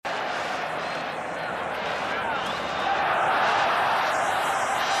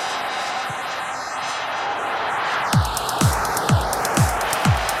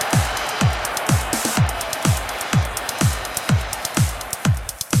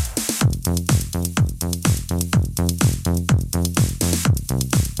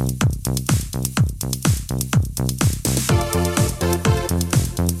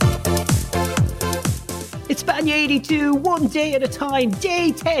82, one day at a time,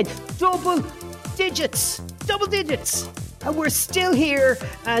 day 10, double digits, and we're still here,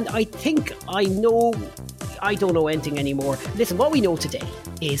 and I think I don't know anything anymore. Listen, what we know today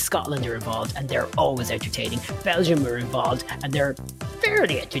is Scotland are involved, and they're always entertaining. Belgium are involved, and they're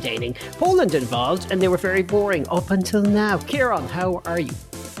fairly entertaining. Poland involved, and they were very boring up until now. Kieran, how are you?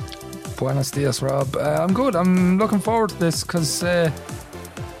 Buenos dias, Rob. I'm good. I'm looking forward to this because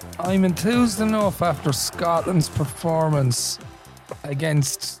I'm enthused enough after Scotland's performance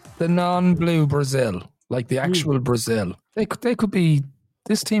against the non-blue Brazil, like the actual Brazil. They could be.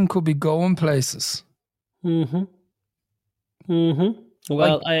 This team could be going places. Well,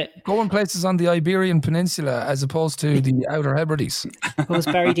 going places on the Iberian Peninsula as opposed to the Outer Hebrides. As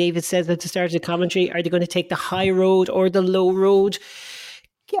Barry David said at the start of the commentary, are they going to take the high road or the low road?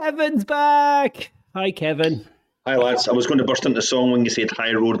 Kevin's back. Hi, Kevin. Hi, lads. I was going to burst into song when you said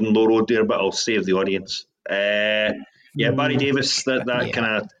high road and low road there, but I'll save the audience. Barry Davis, that kind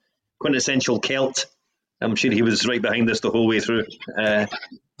of quintessential Celt. I'm sure he was right behind us the whole way through. I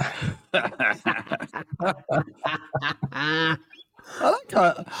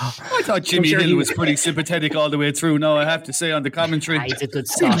thought Jimmy Hill was pretty sympathetic all the way through. No, I have to say on the commentary, he's a good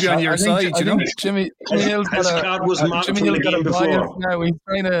seems to be on your side, you know. Jimmy Hill his card was marked from the game before. Now he's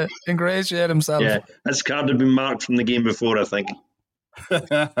trying to ingratiate himself. Yeah, his card had been marked from the game before, I think.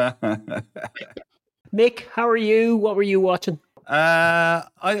 Mick, how are you? What were you watching?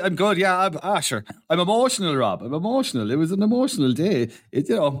 I'm good. Yeah, sure. I'm emotional, Rob. I'm emotional. It was an emotional day.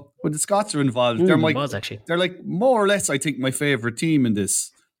 When the Scots are involved, they're like more or less, I think, my favourite team in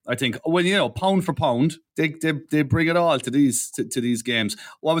this. I think when pound for pound, they bring it all to these games.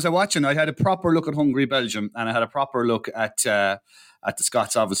 What was I watching? I had a proper look at Hungary, Belgium, and I had a proper look at the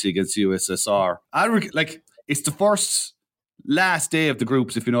Scots, obviously against USSR. It's the first. Last day of the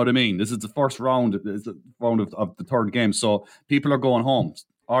groups, if you know what I mean. This is the first round. It's the round of the third game. So people are going home.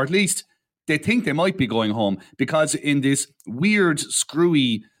 Or at least they think they might be going home because in this weird,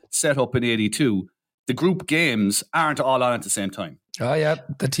 screwy setup in 82, the group games aren't all on at the same time. Oh, yeah.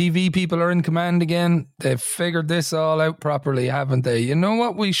 The TV people are in command again. They've figured this all out properly, haven't they? You know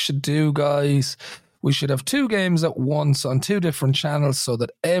what we should do, guys? We should have two games at once on two different channels so that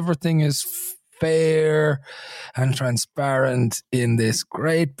everything is fair and transparent in this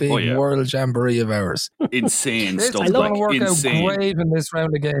great big world jamboree of ours. Insane stuff. It's going to work out great in this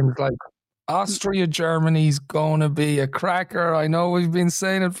round of games. Like Austria, Germany's going to be a cracker. I know we've been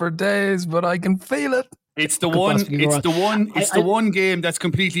saying it for days, but I can feel it. It's the one game that's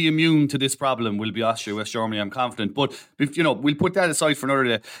completely immune to this problem. Will be Austria, West Germany. I'm confident. But we'll put that aside for another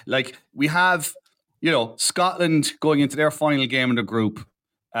day. Like we have, Scotland going into their final game in the group.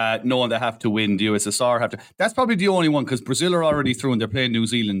 Knowing they have to win, the USSR have to. That's probably the only one because Brazil are already through and they're playing New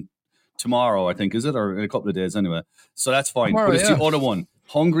Zealand tomorrow, I think, is it? Or in a couple of days anyway. So that's fine. But it's the other one.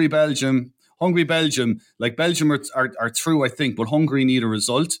 Hungary, Belgium. Like Belgium are through, I think, but Hungary need a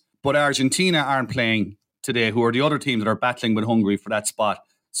result. But Argentina aren't playing today, who are the other teams that are battling with Hungary for that spot.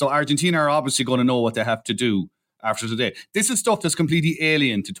 So Argentina are obviously going to know what they have to do after today. This is stuff that's completely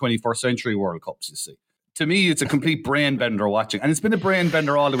alien to 21st century World Cups, you see. To me, it's a complete brain bender watching. And it's been a brain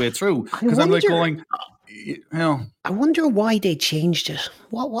bender all the way through. Because I'm like going, I wonder why they changed it.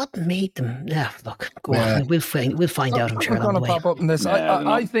 What made them? Look, go on. We'll find out, I'm sure. We're going to pop up in this.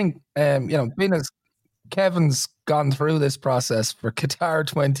 I think, being as Kevin's gone through this process for Qatar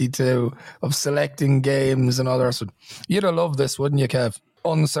 22 of selecting games and all the rest of it, you'd have loved this, wouldn't you, Kev?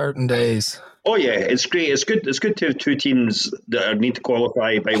 Uncertain days. Oh yeah, it's great. It's good to have two teams that need to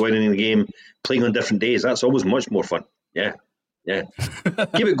qualify by winning the game playing on different days. That's always much more fun. Yeah.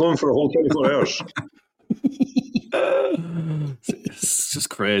 Keep it going for a whole 24 hours. It's just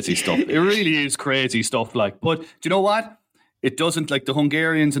crazy stuff. It really is crazy stuff. But do you know what? It doesn't, like the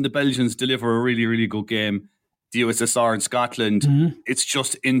Hungarians and the Belgians deliver a really, really good game. The USSR and Scotland, it's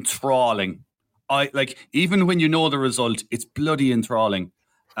just enthralling. Even when you know the result, it's bloody enthralling.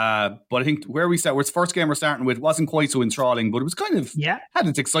 But I think where it's the first game we're starting with wasn't quite so enthralling, but it was kind of had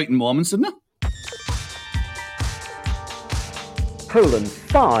its exciting moments, didn't it? Poland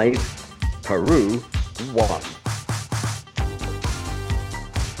 5, Peru 1.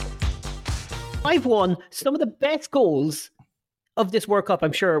 5-1. Some of the best goals of this World Cup,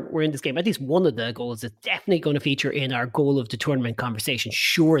 I'm sure, were in this game. At least one of the goals is definitely going to feature in our goal of the tournament conversation.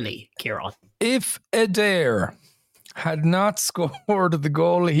 Surely, Kieran. If Adair had not scored the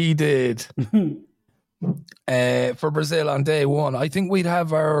goal he did for Brazil on day one, I think we'd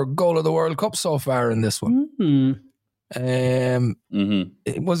have our goal of the World Cup so far in this one.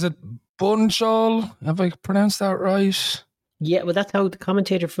 Was it Bunchal? Have I pronounced that right? Yeah, well, that's how the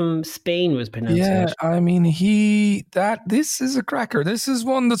commentator from Spain was pronouncing Yeah, it. I mean, this is a cracker. This is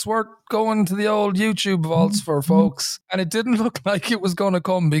one that's worth going to the old YouTube vaults for, folks. And it didn't look like it was going to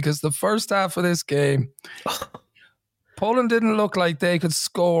come, because the first half of this game, Poland didn't look like they could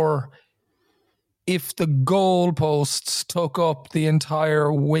score if the goalposts took up the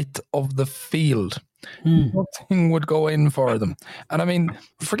entire width of the field. Nothing would go in for them. And I mean,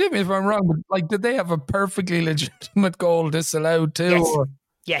 forgive me if I'm wrong, but like, did they have a perfectly legitimate goal disallowed too? Yes. Or?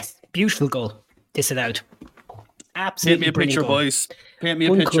 Yes, beautiful goal disallowed. Absolutely. Paint me a picture, goal. boys. Paint me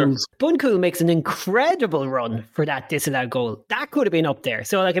a picture. Bunkuhl makes an incredible run for that disallowed goal. That could have been up there.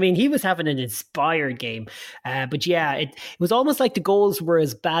 So, like, I mean, he was having an inspired game. But yeah, it was almost like the goals were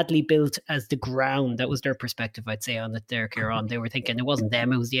as badly built as the ground. That was their perspective, I'd say, on it there, Kieran. They were thinking it wasn't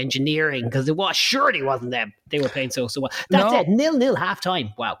them, it was the engineering, because it surely wasn't them. They were playing so well. That's it. 0-0 half time.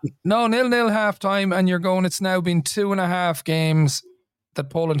 Wow. No, 0-0 half time, and you're going, it's now been 2.5 games that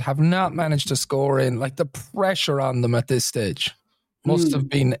Poland have not managed to score in. Like, the pressure on them at this stage must have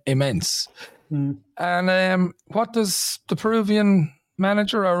been immense. And what does the Peruvian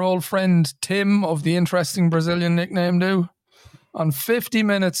manager, our old friend Tim of the interesting Brazilian nickname, do? On 50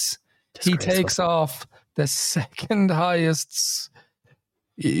 minutes, he takes off the second highest.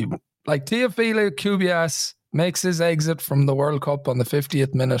 Like, Teofilo Cubias makes his exit from the World Cup on the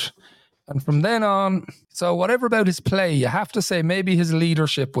 50th minute. And from then on, so whatever about his play, you have to say maybe his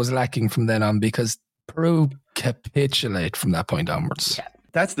leadership was lacking from then on, because Peru capitulate from that point onwards. Yeah.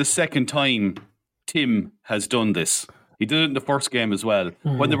 That's the second time Tim has done this. He did it in the first game as well.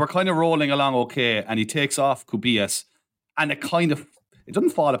 When they were kind of rolling along okay, and he takes off Cubias, and it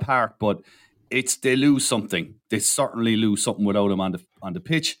doesn't fall apart, but they lose something. They certainly lose something without him on the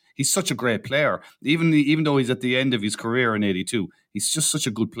pitch. He's such a great player. Even though he's at the end of his career in 82, he's just such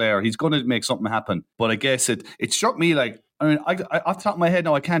a good player. He's going to make something happen. But I guess it struck me like, I mean, I off the top of my head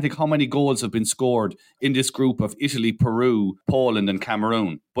now, I can't think how many goals have been scored in this group of Italy, Peru, Poland and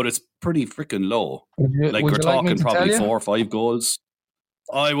Cameroon. But it's pretty freaking low. We're talking probably 4 or 5 goals.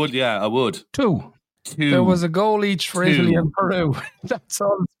 I would. 2. There was a goal each for Italy and Peru. That's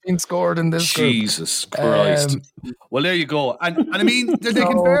all that's been scored in this group. Jesus Christ. Well, there you go. And I mean,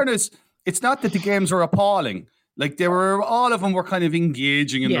 in fairness, it's not that the games are appalling. Like, all of them were kind of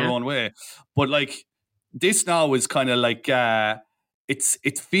engaging in their own way. But like, this now is kind of like,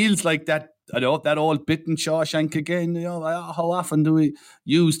 it feels like that, I know, that old bit in Shawshank again. You know, how often do we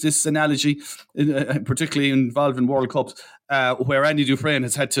use this analogy, particularly involving World Cups, where Andy Dufresne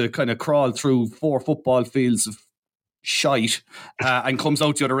has had to kind of crawl through 4 football fields of shite and comes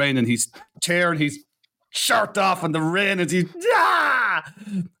out the other end and he's tearing his shirt off in the rain and he's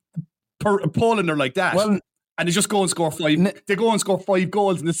Poland are like that. Well, and they just go and score 5. They go and score 5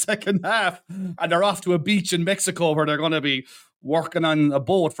 goals in the second half, and they're off to a beach in Mexico where they're going to be working on a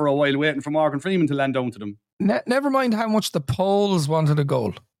boat for a while, waiting for Morgan Freeman to land down to them. Never mind how much the Poles wanted a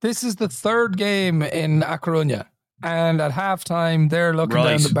goal. This is the 3rd game in A Coruña, and at halftime they're looking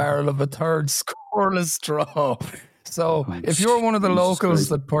down the barrel of a 3rd scoreless draw. So if you're one of the locals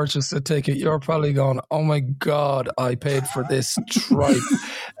that purchased a ticket, you're probably going, oh my God, I paid for this tripe.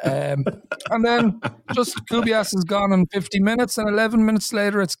 And then just Kubias is gone in 50 minutes, and 11 minutes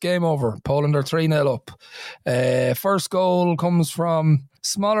later, it's game over. Poland are 3-0 up. First goal comes from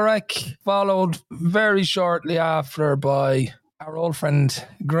Smolarek, followed very shortly after by our old friend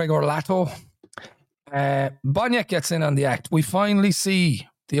Gregor Lato. Boniek gets in on the act. We finally see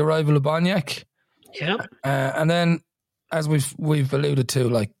the arrival of Boniek. Yeah. And then, as we've alluded to,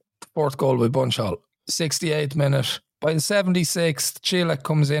 like, 4th goal by Bunchal, 68th minute. By the 76th, Chile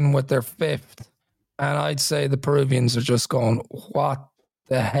comes in with their 5th. And I'd say the Peruvians are just going, what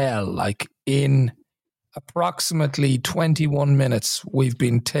the hell? Like, in approximately 21 minutes, we've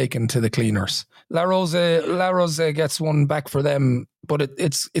been taken to the cleaners. La Rose gets one back for them, but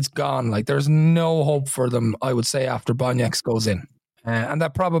it's gone. Like, there's no hope for them, I would say, after Boniek goes in. And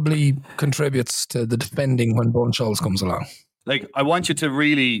that probably contributes to the defending when Bunchals comes along. Like, I want you to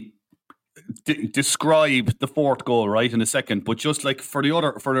really describe the 4th goal, right, in a second. But just like for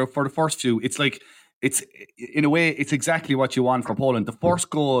the first few, it's like, it's in a way, it's exactly what you want for Poland. The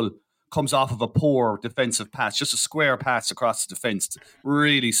first goal comes off of a poor defensive pass, just a square pass across the defence,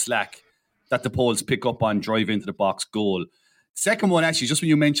 really slack, that the Poles pick up on, drive into the box, goal. Second one, actually, just when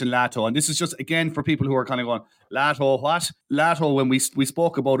you mentioned Lato, and this is just, again, for people who are kind of going, Lato, what? Lato, when we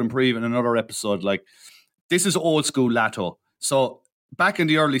spoke about him in another episode, like, this is old school Lato. So back in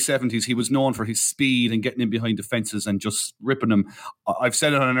the early 70s, he was known for his speed and getting in behind defences and just ripping them. I've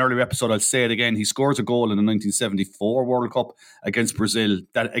said it on an earlier episode, I'll say it again. He scores a goal in the 1974 World Cup against Brazil.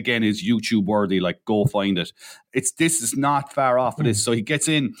 That, again, is YouTube worthy. Like, go find it. This is not far off of this. So he gets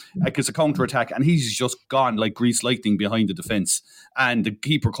in, like, it's a counter-attack, and he's just gone like grease lightning behind the defence. And the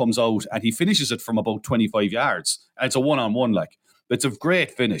keeper comes out, and he finishes it from about 25 yards. And it's a one-on-one, like. It's a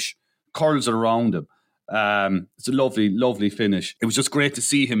great finish. Curls it around him. It's a lovely, lovely finish. It was just great to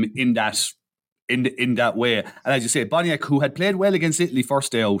see him in that way. And as you say, Boniek, who had played well against Italy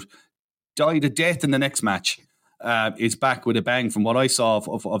first day out, died a death in the next match. Is back with a bang. From what I saw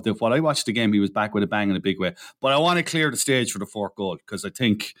of what I watched the game, he was back with a bang in a big way. But I want to clear the stage for the fourth goal, because I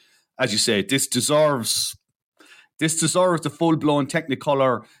think, as you say, this deserves the full-blown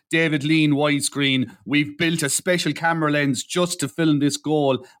Technicolor David Lean widescreen. We've built a special camera lens just to film this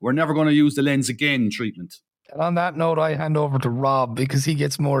goal. We're never going to use the lens again treatment. And on that note, I hand over to Rob, because he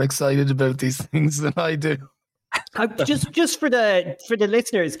gets more excited about these things than I do. Just for the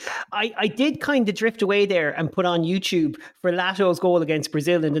listeners, I did kind of drift away there and put on YouTube for Lato's goal against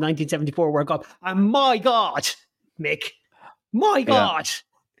Brazil in the 1974 World Cup. And my God, Mick, my God.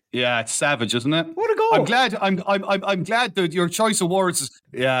 Yeah, it's savage, isn't it? What a goal! I'm glad that your choice of words is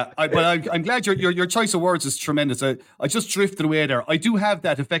I'm glad your choice of words is tremendous. I just drifted away there. I do have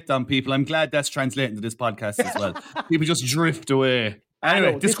that effect on people. I'm glad that's translating to this podcast as well. People just drift away.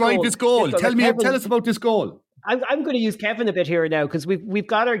 Anyway, describe this goal. Tell us about this goal. I'm going to use Kevin a bit here now, because we've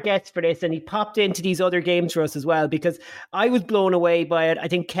got our guest for this, and he popped into these other games for us as well, because I was blown away by it. I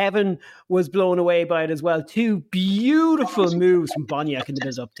think Kevin was blown away by it as well. Two beautiful moves from Boniek in the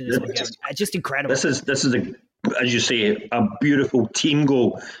build up to this one, Kevin. Just incredible. This is as you say, a beautiful team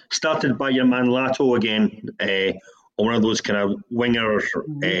goal, started by your man Lato again, on one of those kind of winger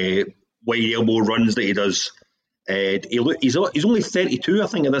wide elbow runs that he does. He's only 32, I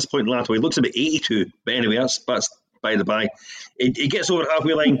think, at this point in Lato. He looks about 82, but anyway, that's by the by. He gets over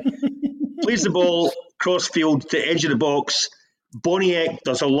halfway line, plays the ball cross field to the edge of the box. Boniek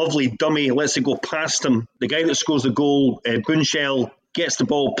does a lovely dummy, lets it go past him. The guy that scores the goal, Bunchel, gets the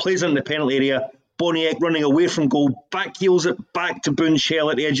ball, plays it in the penalty area. Boniek running away from goal, back heels it back to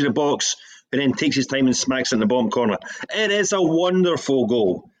Bunchel at the edge of the box, and then takes his time and smacks it in the bottom corner. It is a wonderful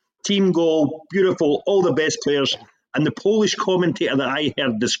goal. Team goal, beautiful, all the best players. And the Polish commentator that I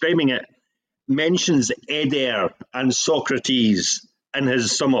heard describing it mentions Eder and Socrates in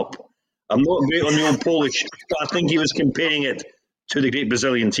his sum up. I'm not great on the old Polish, but I think he was comparing it to the great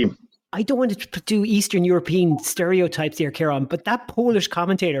Brazilian team. I don't want to do Eastern European stereotypes here, Kieran, but that Polish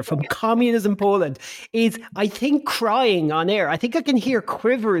commentator from Communism Poland is, I think, crying on air. I think I can hear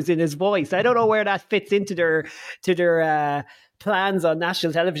quivers in his voice. I don't know where that fits into their plans on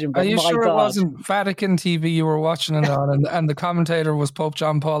national television. But are you sure God. It wasn't Vatican TV you were watching it on, and the commentator was Pope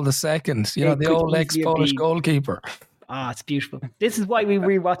John Paul II? You know, the old ex-Polish goalkeeper. It's beautiful. This is why we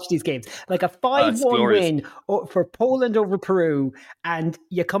rewatch these games. Like a 5-1 win for Poland over Peru, and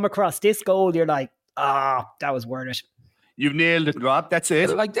you come across this goal, you're like, that was worth it. You've nailed it, Rob. That's it.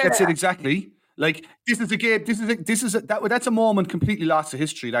 That's it exactly. Like, this is a game. That's a moment completely lost to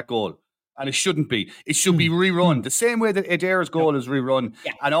history, that goal. And it shouldn't be. It should be rerun. The same way that Eder's goal is rerun,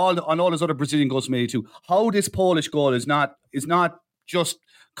 and all his other Brazilian goals made too. How this Polish goal is not just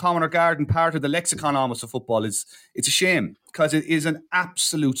common or garden part of the lexicon almost of football it's a shame, because it is an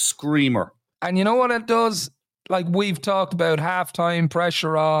absolute screamer. And you know what it does? Like we've talked about, halftime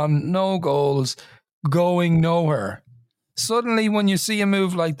pressure on, no goals, going nowhere. Suddenly when you see a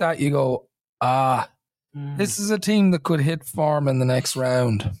move like that, you go, this is a team that could hit form in the next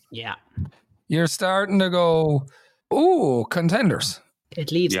round. Yeah. You're starting to go, contenders.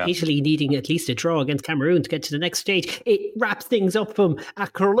 It leaves Italy needing at least a draw against Cameroon to get to the next stage. It wraps things up from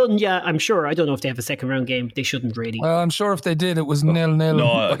Coruña, I'm sure. I don't know if they have a second round game. They shouldn't really. Well, I'm sure if they did, it was 0-0.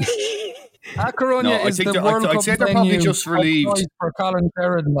 No. Coruña is the World Cup I'd say they're probably just relieved. For Colin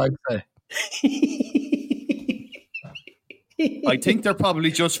Sheridan, I'd say. I think they're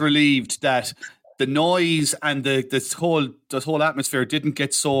probably just relieved that the noise and this whole atmosphere didn't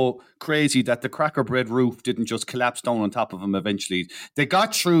get so crazy that the cracker bread roof didn't just collapse down on top of them eventually. They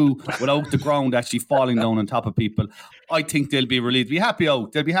got through without the ground actually falling down on top of people. I think they'll be relieved.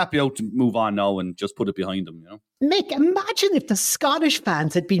 They'll be happy out to move on now and just put it behind them, you know. Mick, imagine if the Scottish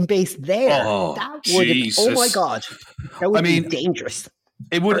fans had been based there. That would have, oh my God. That would be dangerous.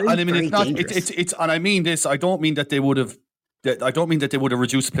 It would, very, and I mean, it's not, dangerous. it's, and I mean this, I don't mean that they would have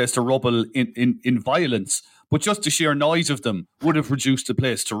reduced the place to rubble in violence, but just the sheer noise of them would have reduced the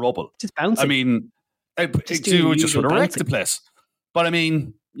place to rubble. Just bouncing. I mean, it just would have wrecked the place. But I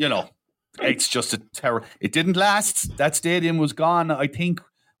mean, you know, It's just a terror. It didn't last. That stadium was gone, I think,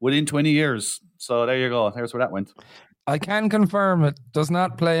 within 20 years. So there you go. There's where that went. I can confirm it does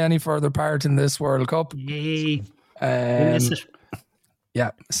not play any further part in this World Cup. Yay. Miss it.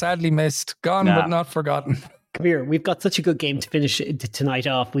 Yeah, sadly missed. Gone but not forgotten. Come here. We've got such a good game to finish tonight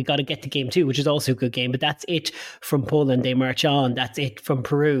off. We got to get to game 2, which is also a good game. But that's it from Poland. They march on. That's it from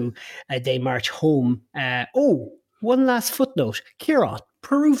Peru. They march home. One last footnote. Kieran,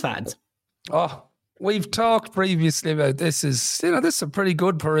 Peru fans. Oh, we've talked previously about this is a pretty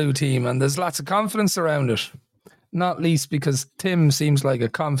good Peru team, and there's lots of confidence around it. Not least because Tim seems like a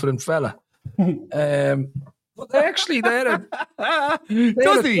confident fella. But they had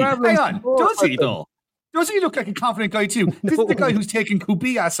does he? Hang on. Does he though? Does he look like a confident guy too? This is the guy who's taking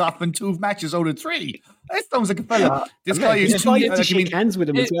Kubias off in 2 matches out of 3. That sounds like a fella. This guy is too. You have to shake hands with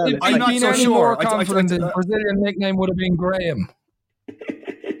him as well. I'm not so sure. More confident, the Brazilian nickname would have been Graham.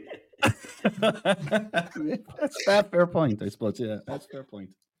 That's a fair point, I suppose. Yeah, that's a fair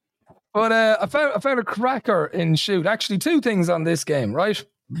point. But I found a cracker in shoot. Actually, 2 things on this game, right?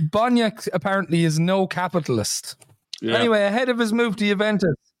 Boniek apparently is no capitalist. Yeah. Anyway, ahead of his move to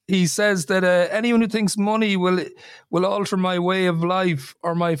Juventus, he says that anyone who thinks money will alter my way of life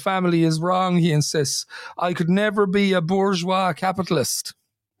or my family is wrong, he insists. I could never be a bourgeois capitalist.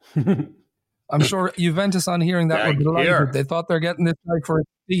 I'm sure Juventus, on hearing that, were delighted. They thought they're getting this guy for a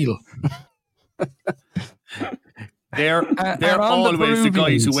steal. They're always the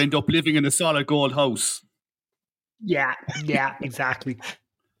guys who end up living in a solid gold house. Yeah, exactly.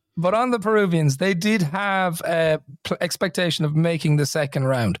 But on the Peruvians, they did have expectation of making the second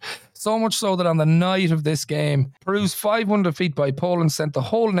round. So much so that on the night of this game, Peru's 5-1 defeat by Poland sent the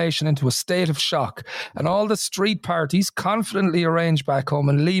whole nation into a state of shock. And all the street parties confidently arranged back home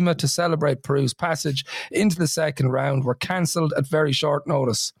in Lima to celebrate Peru's passage into the second round were cancelled at very short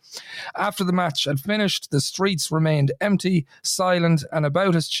notice. After the match had finished, the streets remained empty, silent, and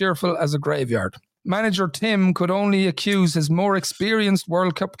about as cheerful as a graveyard. Manager Tim could only accuse his more experienced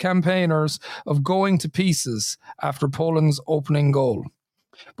World Cup campaigners of going to pieces after Poland's opening goal.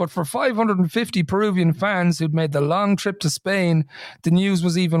 But for 550 Peruvian fans who'd made the long trip to Spain, the news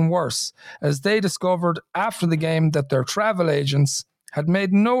was even worse, as they discovered after the game that their travel agents had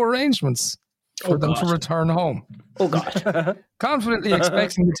made no arrangements for them to return home. Oh, God. Confidently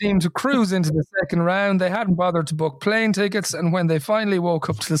expecting the team to cruise into the second round, they hadn't bothered to book plane tickets, and when they finally woke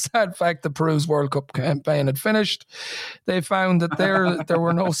up to the sad fact that Peru's World Cup campaign had finished, they found that there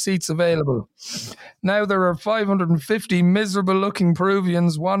were no seats available. Now there are 550 miserable-looking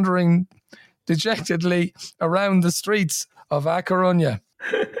Peruvians wandering dejectedly around the streets of A Coruña.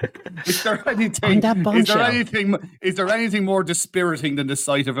 Is there anything more dispiriting than the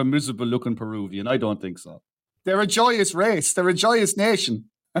sight of a miserable-looking Peruvian? I don't think so. They're a joyous race. They're a joyous nation.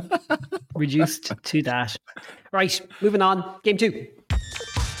 Reduced to that. Right, moving on. Game 2.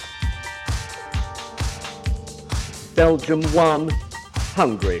 Belgium 1,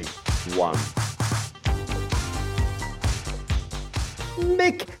 Hungary 1.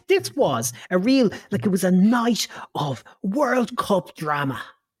 Mick, this was it was a night of World Cup drama.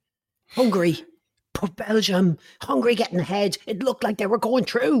 Hungary put Belgium, Hungary getting ahead. It looked like they were going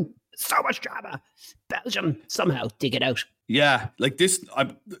through. So much drama. Belgium somehow dig it out. Yeah, like this,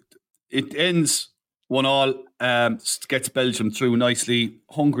 it ends 1-1, gets Belgium through nicely.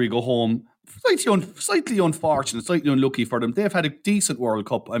 Hungary go home. Slightly unfortunate, slightly unlucky for them. They've had a decent World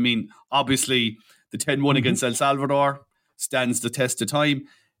Cup. I mean, obviously, the 10-1 against El Salvador stands the test of time.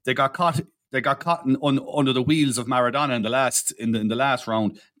 They got caught under the wheels of Maradona in the last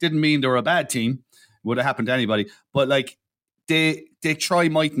round. Didn't mean they were a bad team. Would have happened to anybody. But like they try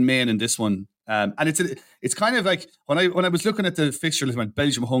might and main in this one. And it's kind of like when I was looking at the fixture list, when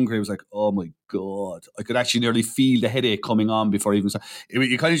Belgium Hungary, I was like, oh my God, I could actually nearly feel the headache coming on before I even started.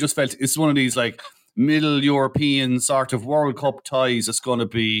 You kind of just felt it's one of these like middle European sort of World Cup ties. It's going to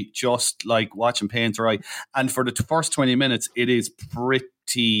be just like watching paint dry. And for the first 20 minutes, it is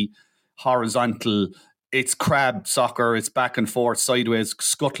pretty horizontal. It's crab soccer. It's back and forth, sideways,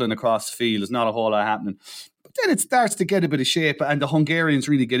 scuttling across the field. There's not a whole lot happening. But then it starts to get a bit of shape, and the Hungarians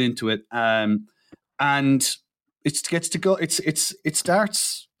really get into it. And it gets to go. It starts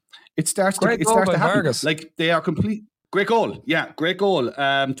to happen. Like they are complete. Great goal. Yeah, great goal.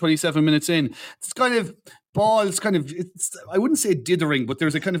 27 minutes in. It's kind of balls, I wouldn't say dithering, but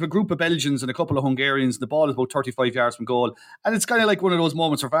there's a kind of a group of Belgians and a couple of Hungarians. The ball is about 35 yards from goal. And it's kind of like one of those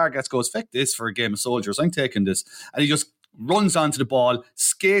moments where Vargas goes, feck this for a game of soldiers. I'm taking this. And he just runs onto the ball,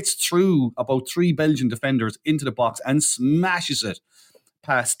 skates through about 3 Belgian defenders into the box and smashes it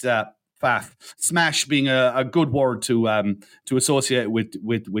past Faf. Smash being a good word to associate with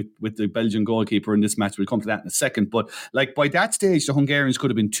the Belgian goalkeeper in this match. We'll come to that in a second. But like by that stage, the Hungarians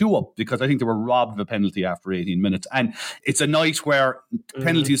could have been 2 up because I think they were robbed of a penalty after 18 minutes. And it's a night where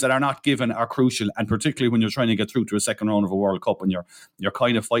penalties that are not given are crucial, and particularly when you're trying to get through to a second round of a World Cup and you're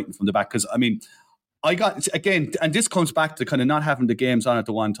kind of fighting from the back. Because I mean, I got, again, and this comes back to kind of not having the games on at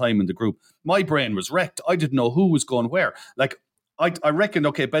the one time in the group. My brain was wrecked. I didn't know who was going where. Like, I reckoned,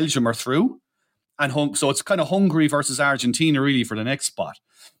 okay, Belgium are through, and so it's kind of Hungary versus Argentina really for the next spot.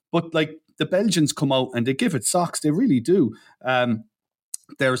 But like the Belgians come out and they give it socks. They really do.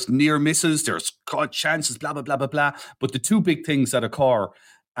 There's near misses, there's good chances, blah, blah, blah, blah, blah. But the 2 big things that occur,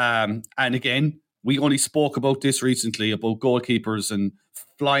 and again, we only spoke about this recently, about goalkeepers and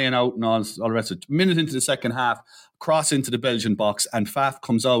flying out and all the rest of it. Minute into the second half, cross into the Belgian box, and Faf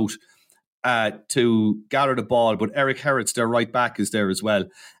comes out to gather the ball, but Eric Herritz, their right back, is there as well,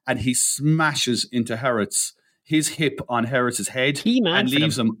 and he smashes into Herritz, his hip on Herritz's head, and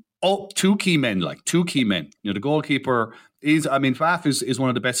leaves him. Oh, 2 key men. You know, the goalkeeper is, I mean, Faf is one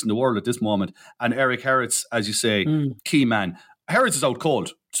of the best in the world at this moment, and Eric Herritz, as you say, key man. Herritz is out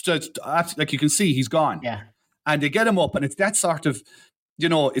cold. Just, like you can see, he's gone. Yeah, and they get him up, and it's that sort of, you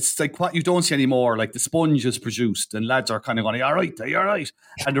know, it's like what you don't see anymore. Like the sponge is produced, and lads are kind of going, "Are you all right?"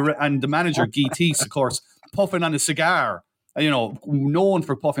 And the manager, Guy Thies, of course, puffing on a cigar, you know, known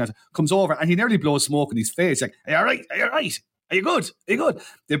for puffing, comes over and he nearly blows smoke in his face. Like, "Are you all right? Are you all right? Are you good? Are you good?"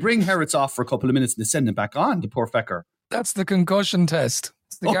 They bring Herritz off for a couple of minutes and they send him back on. The poor fecker. That's the concussion test.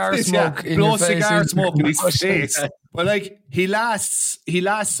 Cigar smoke in blow your face. Cigar smoke in his face. But like he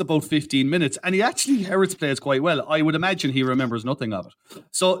lasts about 15 minutes, and Herritz plays quite well. I would imagine he remembers nothing of it.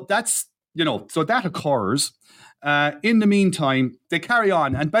 So that's, you know, so that occurs. In the meantime, they carry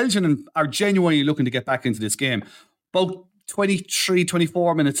on, and Belgium are genuinely looking to get back into this game. About 23,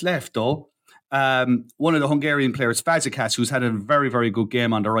 24 minutes left, though. One of the Hungarian players, Fazekas, who's had a very, very good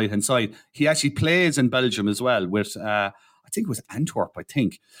game on the right-hand side, he actually plays in Belgium as well with, I think it was Antwerp,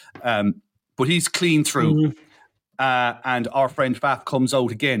 but he's clean through. And our friend Faf comes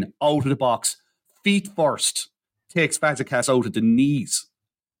out again, out of the box, feet first, takes Fazekas out at the knees.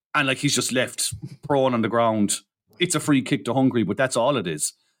 And like he's just left prone on the ground. It's a free kick to Hungary, but that's all it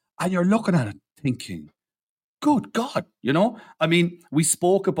is. And you're looking at it thinking, good God, you know? I mean, we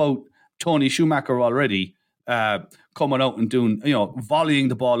spoke about Tony Schumacher already coming out and doing, you know, volleying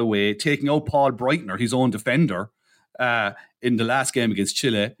the ball away, taking out Paul Breitner, his own defender, in the last game against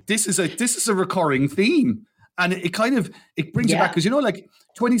Chile. This is a recurring theme. And it brings you back, because, you know, like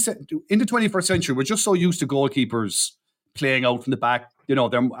in the 21st century, we're just so used to goalkeepers playing out from the back. You know,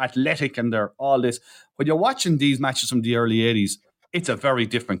 they're athletic and they're all this. When you're watching these matches from the early 80s, it's a very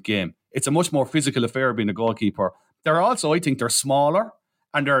different game. It's a much more physical affair being a goalkeeper. They're also, I think, they're smaller,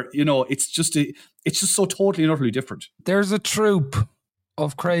 and they're, you know, it's just so totally and utterly different. There's a troop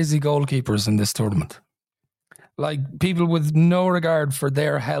of crazy goalkeepers in this tournament. Like people with no regard for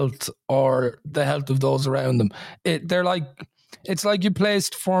their health or the health of those around them. It's like you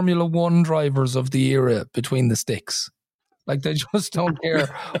placed Formula One drivers of the era between the sticks. Like they just don't care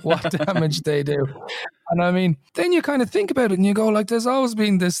what damage they do. And I mean, then you kind of think about it and you go like, there's always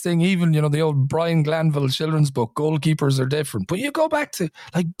been this thing, even, you know, the old Brian Glanville children's book, goalkeepers are different. But you go back to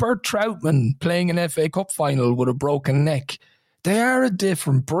like Bert Troutman playing an FA Cup final with a broken neck. They are a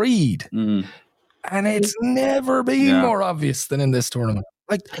different breed. And it's never been more obvious than in this tournament.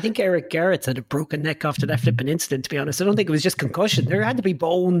 Like, I think Eric Garrett's had a broken neck after that flipping incident, to be honest. I don't think it was just concussion. There had to be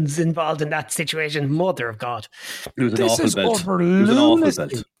bones involved in that situation. Mother of God. It was an awful belt.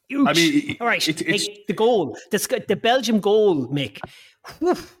 I mean, all right, the goal, the Belgium goal, Mick.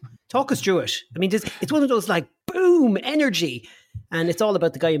 Talk us through it. I mean, it's one of those like boom energy, and it's all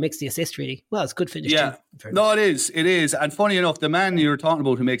about the guy who makes the assist. Really, well, it's good finish. Yeah, no, it is. And funny enough, the man you were talking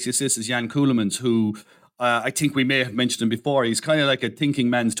about who makes the assist is Jan Keulemans, who I think we may have mentioned him before. He's kind of like a thinking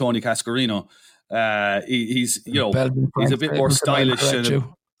man's Tony Cascarino. He's a bit more stylish.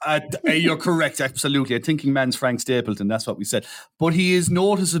 You're correct, absolutely. A thinking man's Frank Stapleton, that's what we said. But he is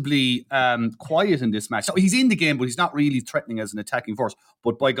noticeably quiet in this match. So he's in the game, but he's not really threatening as an attacking force.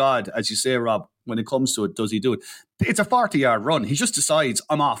 But by God, as you say, Rob, when it comes to it, does he do it? It's a 40-yard run. He just decides,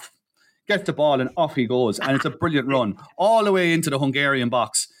 I'm off. Gets the ball and off he goes. And it's a brilliant run. All the way into the Hungarian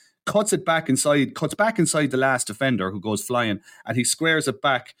box. Cuts back inside the last defender who goes flying. And he squares it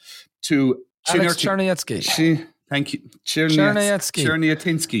back to Alex Czerniecki. Thank you.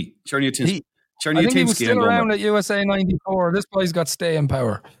 Czerniatinsky. I think he was still around at USA 94. This boy's got staying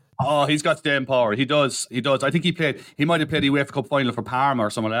power. Oh, he's got staying power. He does. I think he might have played the UEFA Cup final for Parma or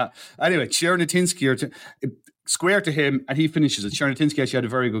something like that. Anyway, Czerniatinsky, square to him, and he finishes it. Czerniatinsky actually had a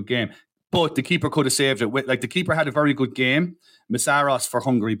very good game. But the keeper could have saved it. Like, the keeper had a very good game, Meszaros for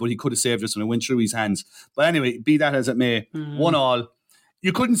Hungary, but he could have saved this when it went through his hands. But anyway, be that as it may, 1-1.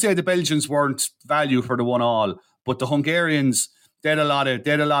 You couldn't say the Belgians weren't value for the 1-1, but the Hungarians, they had a lot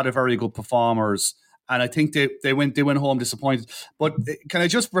of very good performers, and I think they went home disappointed. But can I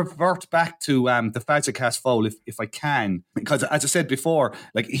just revert back to the Fazekas foul, if I can? Because as I said before,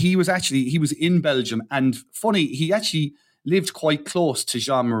 like, he was in Belgium, and funny, he actually lived quite close to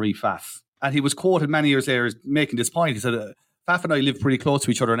Jean-Marie Pfaff, and he was quoted many years later as making this point. He said, Pfaff and I live pretty close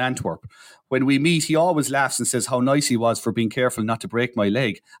to each other in Antwerp. When we meet, he always laughs and says how nice he was for being careful not to break my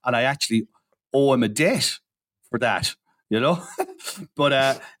leg, and I actually owe him a debt for that,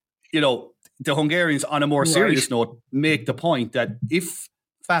 But, the Hungarians, on a more serious note, make the point that if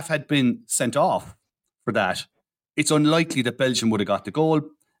Pfaff had been sent off for that, it's unlikely that Belgium would have got the goal,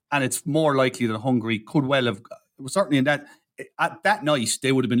 and it's more likely that Hungary could well have, certainly at that night,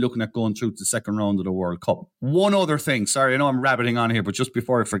 they would have been looking at going through to the second round of the World Cup. One other thing, sorry, I know I'm rabbiting on here, but just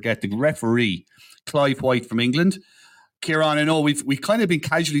before I forget, the referee, Clive White from England. Kieran, I know we've kind of been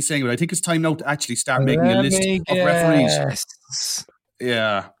casually saying it, but I think it's time now to actually start making a list of referees.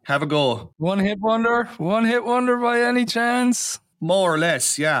 Yeah, have a go. One hit wonder by any chance? More or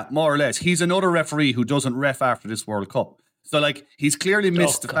less, yeah, more or less. He's another referee who doesn't ref after this World Cup. So, like, he's clearly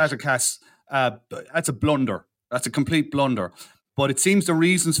missed the Fazekas. That's a blunder. That's a complete blunder. But it seems the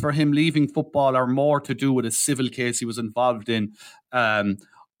reasons for him leaving football are more to do with a civil case he was involved in.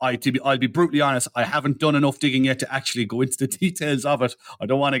 I'll be brutally honest, I haven't done enough digging yet to actually go into the details of it. I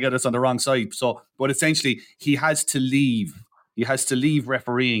don't want to get us on the wrong side. But essentially, he has to leave. He has to leave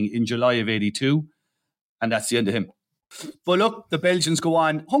refereeing in July of 82, and that's the end of him. But look, the Belgians go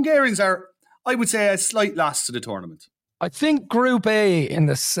on. Hungarians are, I would say, a slight loss to the tournament. I think Group A in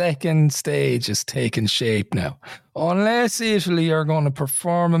the second stage is taking shape now. Unless Italy are going to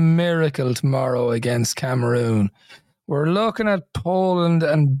perform a miracle tomorrow against Cameroon, we're looking at Poland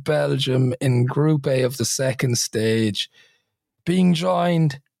and Belgium in Group A of the second stage, being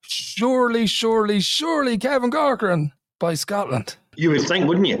joined, surely, Kevin Corcoran, by Scotland. You would think,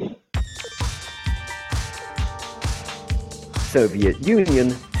 wouldn't you? Soviet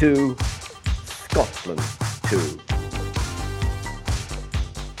Union 2, Scotland 2.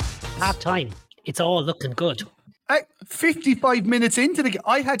 Half time. It's all looking good. 55 minutes into the game,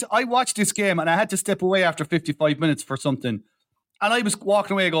 I watched this game and I had to step away after 55 minutes for something. And I was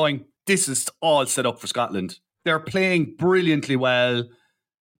walking away going, this is all set up for Scotland. They're playing brilliantly well.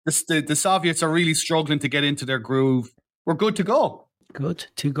 The Soviets are really struggling to get into their groove. We're good to go. Good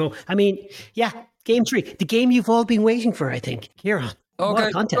to go. I mean, yeah, game 3. The game you've all been waiting for, I think. Kieran. Okay, what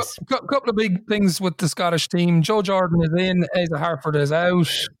a contest. A couple of big things with the Scottish team. Joe Jordan is in, Asa Hartford is out.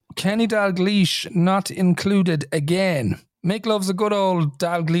 Kenny Dalglish not included again. Mick loves a good old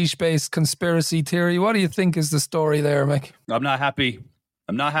Dalglish-based conspiracy theory. What do you think is the story there, Mick? I'm not happy.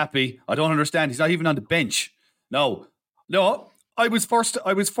 I don't understand. He's not even on the bench. No. I was first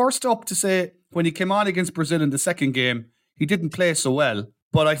up to say when he came on against Brazil in the second game, he didn't play so well.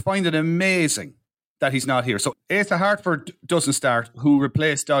 But I find it amazing that he's not here. So Asa Hartford doesn't start, who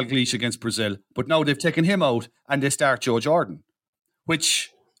replaced Dalglish against Brazil. But now they've taken him out and they start Joe Jordan,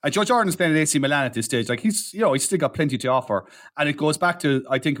 which... Joe Jordan's playing at AC Milan at this stage. Like, he's still got plenty to offer. And it goes back to,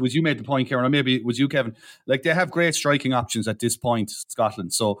 I think it was you made the point, Kieran, or maybe it was you, Kevin. Like, they have great striking options at this point,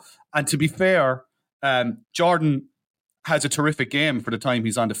 Scotland. So, and to be fair, Jordan has a terrific game for the time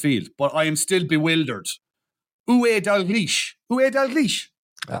he's on the field. But I am still bewildered. Où est Dalglish?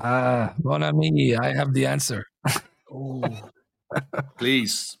 Mon ami, I have the answer.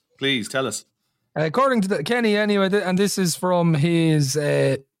 Please tell us. According to Kenny, anyway, and this is from his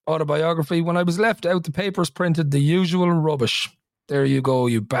autobiography, when I was left out, the papers printed the usual rubbish. There you go,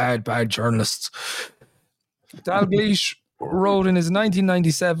 you bad journalists. Dalglish wrote in his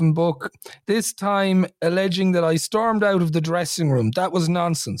 1997 book, this time alleging that I stormed out of the dressing room. That was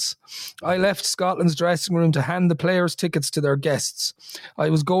nonsense. I left Scotland's dressing room to hand the players tickets to their guests. I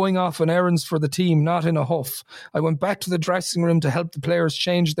was going off on errands for the team, not in a huff. I went back to the dressing room to help the players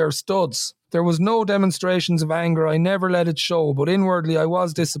change their studs. There was no demonstrations of anger. I never let it show, but inwardly I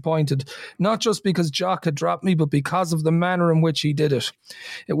was disappointed, not just because Jock had dropped me, but because of the manner in which he did it.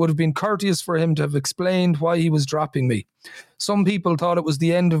 It would have been courteous for him to have explained why he was dropping me. Some people thought it was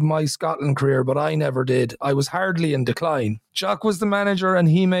the end of my Scotland career, but I never did. I was hardly in decline. Jock was the manager and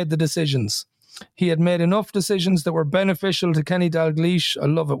he made the decisions. He had made enough decisions that were beneficial to Kenny Dalglish. I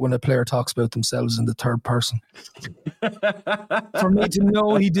love it when a player talks about themselves in the third person. For me to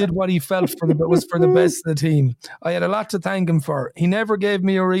know he did what he felt was for the best of the team. I had a lot to thank him for. He never gave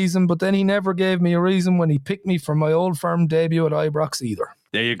me a reason, but then he never gave me a reason when he picked me for my Old Firm debut at Ibrox either.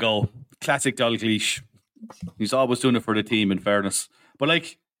 There you go. classic Dalglish. He's always doing it for the team, in fairness. But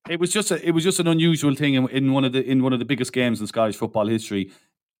like, it was just an unusual thing in one of the biggest games in Scottish football history.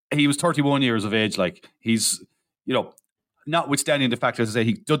 He was 31 years of age. Like, he's, you know, notwithstanding the fact, as I say,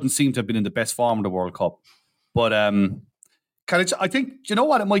 he doesn't seem to have been in the best form of the World Cup. But I think, you know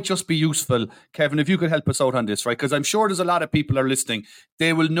what, it might just be useful, Kevin, if you could help us out on this, right? Because I'm sure there's a lot of people are listening.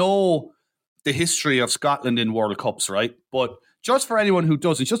 They will know the history of Scotland in World Cups, right? But just for anyone who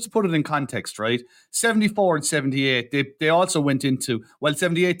doesn't, just to put it in context, right? 74 and 78, they also went into, well,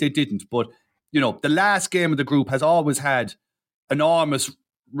 78 they didn't, but, you know, the last game of the group has always had enormous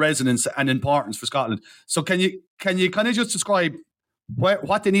resonance and importance for Scotland. So can you kind of just describe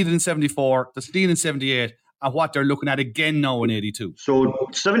what they needed in 74, the steal in 78, and what they're looking at again now in 82? So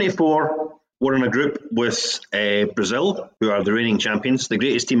 74, we're in a group with Brazil, who are the reigning champions, the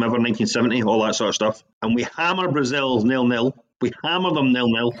greatest team ever, 1970, all that sort of stuff. And we hammer Brazil 0-0. We hammer them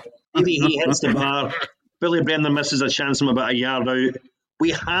 0-0. He hits the bar. Billy Brennan misses a chance from about a yard out.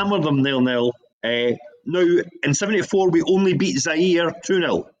 We hammer them 0-0. Now, in 74, we only beat Zaire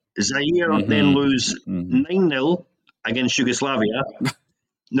 2-0. Zaire then lose 9-0 against Yugoslavia.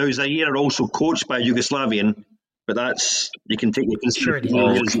 Now, Zaire are also coached by a Yugoslavian, but that's, you can take your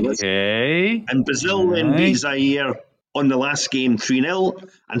consideration. Okay. And Brazil then beat Zaire on the last game 3-0,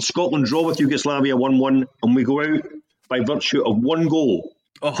 and Scotland draw with Yugoslavia 1-1, and we go out by virtue of one goal.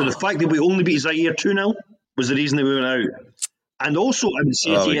 So the fact that we only beat Zaire 2-0 was the reason that we went out. And also, I would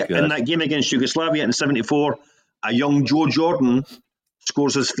say to you, in that game against Yugoslavia in 74, a young Joe Jordan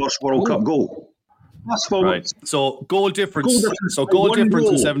scores his first World Cup goal. Fast forward. Right. So goal difference. Goal difference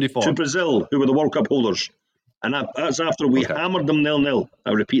in 74. To Brazil, who were the World Cup holders. And that's after we hammered them 0-0.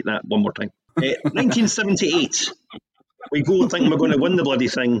 I'll repeat that one more time. 1978. We go thinking we're going to win the bloody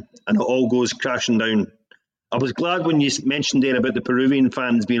thing, and it all goes crashing down. I was glad when you mentioned there about the Peruvian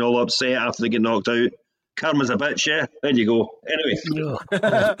fans being all upset after they get knocked out. Karma's a bitch, yeah? There you go. Anyway.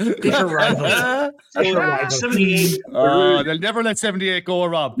 Bitter rivals. 78. They'll never let 78 go,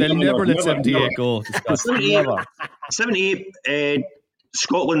 Rob. They'll never let 78 go. 78,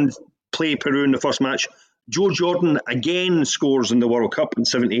 Scotland play Peru in the first match. Joe Jordan again scores in the World Cup in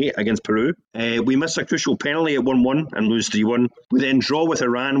 78 against Peru. We miss a crucial penalty at 1-1 and lose 3-1. We then draw with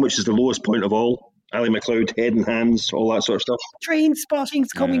Iran, which is the lowest point of all. Ali McLeod, head and hands, all that sort of stuff. Train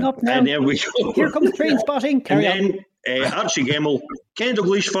spotting's coming up now. And there we go. Here comes train spotting. Carry on. Archie Gemmill, Ken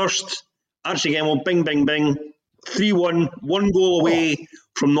Dalglish first. Archie Gemmill, bing, bing, bing. 3-1, one goal away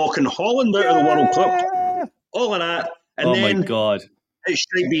from knocking Holland out of the World Cup. All of that. And then my God. It's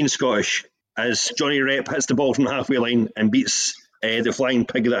straight being Scottish as Johnny Rep hits the ball from the halfway line and beats the flying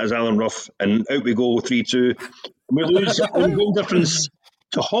pig that is Alan Rough. And out we go, 3-2. We lose on goal difference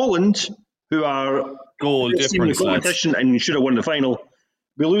to Holland, who are goal difference competition and should have won the final.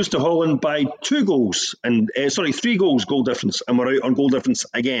 We lose to Holland by 2 goals, and 3 goals goal difference, and we're out on goal difference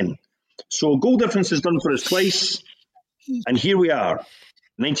again. So goal difference is done for us twice, and here we are.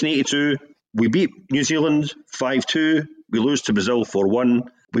 1982, we beat New Zealand 5-2, we lose to Brazil 4-1.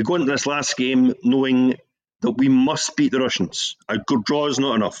 We go into this last game knowing that we must beat the Russians. A good draw is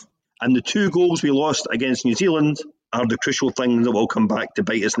not enough. And the 2 goals we lost against New Zealand are the crucial things that will come back to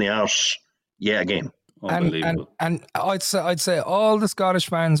bite us in the arse yet again. And I'd say all the Scottish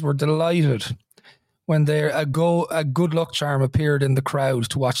fans were delighted when a good luck charm appeared in the crowd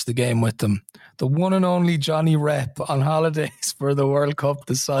to watch the game with them. The one and only Johnny Rep on holidays for the World Cup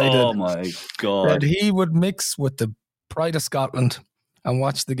decided that he would mix with the pride of Scotland and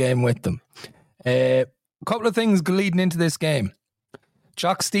watch the game with them. A couple of things leading into this game.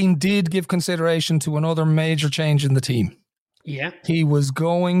 Jock Stein did give consideration to another major change in the team. Yeah. He was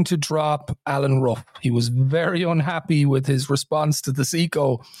going to drop Alan Rough. He was very unhappy with his response to the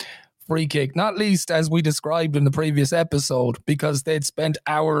Seco free kick, not least as we described in the previous episode, because they'd spent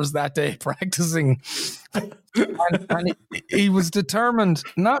hours that day practicing. and he was determined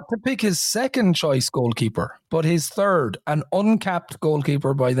not to pick his second choice goalkeeper, but his third, an uncapped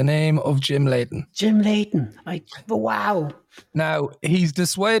goalkeeper by the name of Jim Leighton. Jim Leighton. Wow. Now, he's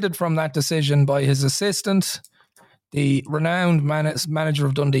dissuaded from that decision by his assistant, the renowned manager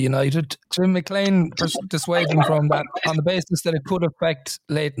of Dundee United. Jim McLean dissuaded him from that on the basis that it could affect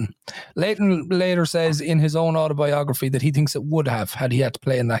Leighton. Leighton later says in his own autobiography that he thinks it would have had he had to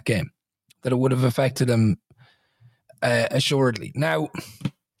play in that game, that it would have affected him assuredly. Now,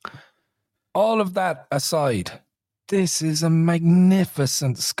 all of that aside, this is a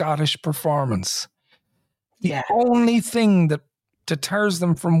magnificent Scottish performance. The only thing that deters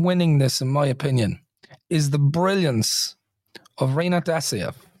them from winning this, in my opinion, is the brilliance of Reinhard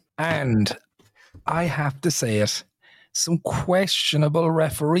Dasiev. And I have to say it, some questionable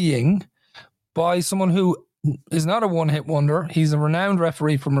refereeing by someone who is not a one-hit wonder. He's a renowned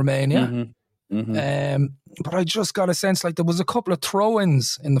referee from Romania. Mm-hmm. Mm-hmm. But I just got a sense like there was a couple of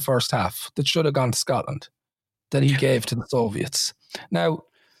throw-ins in the first half that should have gone to Scotland that he gave to the Soviets. Now,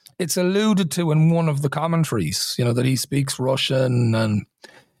 it's alluded to in one of the commentaries, that he speaks Russian and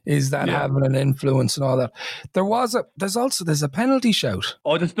is that having an influence and all that. There's a penalty shout.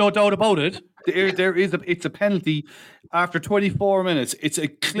 Oh, there's no doubt about it. It's a penalty after 24 minutes. It's a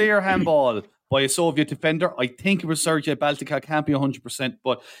clear handball by a Soviet defender. I think it was Sergei Baltika. Can't be 100%,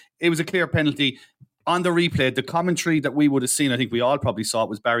 but it was a clear penalty. On the replay, the commentary that we would have seen, I think we all probably saw it,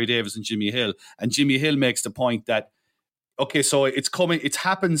 was Barry Davis and Jimmy Hill. And Jimmy Hill makes the point that, okay, so it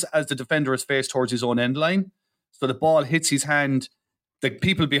happens as the defender is faced towards his own end line. So the ball hits his hand. The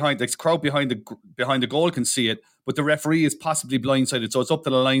people behind, the crowd behind the goal can see it, but the referee is possibly blindsided. So it's up to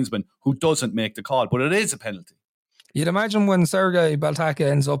the linesman who doesn't make the call, but it is a penalty. You'd imagine when Sergei Baltaka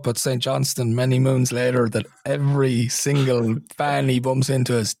ends up at St. Johnstone many moons later that every single fan he bumps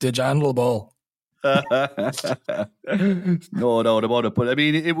into is the handball. No doubt about it. But I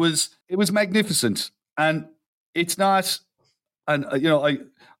mean, it was magnificent, and it's not. And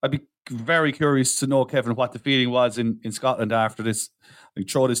I'd be very curious to know, Kevin, what the feeling was in Scotland after this. I'll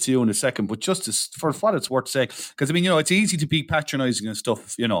throw this to you in a second, but just for what it's worth saying, because I mean, it's easy to be patronising and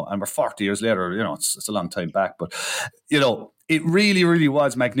stuff, and we're 40 years later, it's a long time back, but it really, really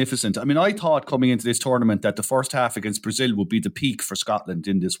was magnificent. I mean, I thought coming into this tournament that the first half against Brazil would be the peak for Scotland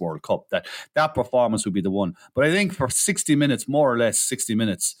in this World Cup, that performance would be the one. But I think for 60 minutes, more or less 60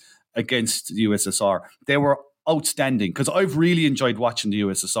 minutes against the USSR, they were outstanding, because I've really enjoyed watching the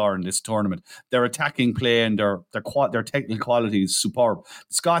USSR in this tournament. Their attacking play and their technical quality is superb.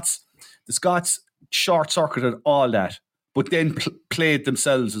 The Scots short-circuited all that, but then played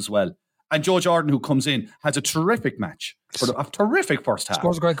themselves as well. And Joe Jordan, who comes in, has a terrific match, a terrific first half.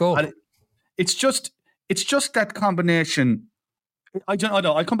 Scores a great goal. And it's just that combination. I don't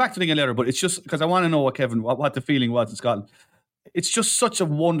know. I'll come back to it again later, but it's just because I want to know what the feeling was in Scotland. It's just such a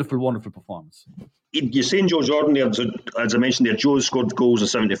wonderful, wonderful performance. You're saying Joe Jordan there, as I mentioned there, Joe scored goals in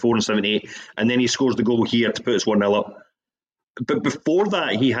 74 and 78, and then he scores the goal here to put us 1-0 up. But before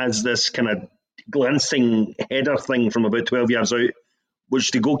that, he has this kind of glancing header thing from about 12 yards out,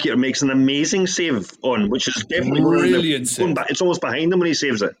 which the goalkeeper makes an amazing save on, which is definitely brilliant save. It's almost behind him when he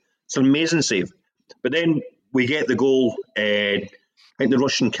saves it. It's an amazing save. But then we get the goal. I think the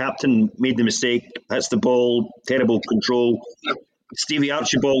Russian captain made the mistake, hits the ball, terrible control. Stevie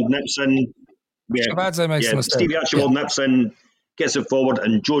Archibald nips in. Stevie Archibald nips in, gets it forward,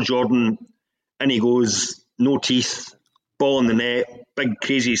 and Joe Jordan, and he goes, no teeth, ball in the net, big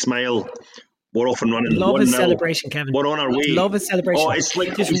crazy smile. We're off and running. Love his celebration, Kevin. We're on our way. Love his celebration. Oh, it's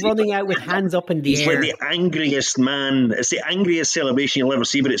like just running out with hands up in the air. He's like the angriest man. It's the angriest celebration you'll ever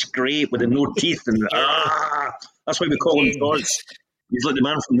see, but it's great with the no teeth and that's why we call him George. He's like the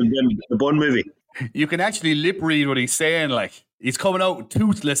man from the Bond movie. You can actually lip read what he's saying. Like, he's coming out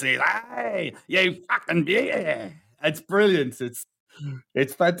toothless and he's like, hey, you fucking yeah. It's brilliant.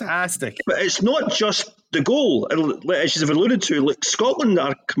 It's fantastic. But it's not just the goal. As you've alluded to, Scotland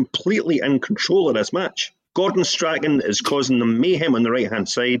are completely in control of this match. Gordon Strachan is causing them mayhem on the right-hand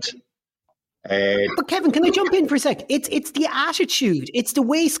side. But Kevin, can I jump in for a sec? It's the attitude. It's the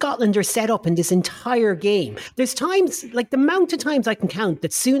way Scotland are set up in this entire game. There's times, like the amount of times I can count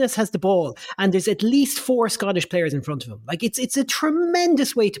that Souness has the ball and there's at least 4 Scottish players in front of him. Like it's a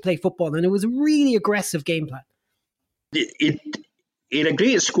tremendous way to play football, and it was a really aggressive game plan. It had a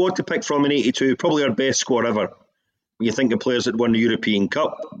great squad to pick from in 82, probably our best squad ever. When you think of players that won the European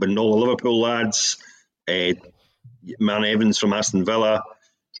Cup, but all the Liverpool lads, Man Evans from Aston Villa,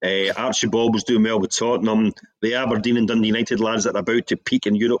 Archibald was doing well with Tottenham, the Aberdeen and Dundee United lads that are about to peak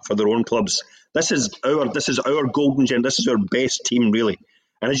in Europe for their own clubs. This is our golden gem. This is our best team, really.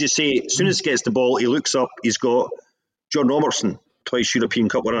 And as you say, as soon as he gets the ball, he looks up. He's got John Robertson, twice European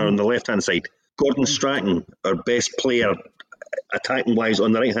Cup winner, on the left-hand side. Gordon Strachan, our best player, attacking-wise,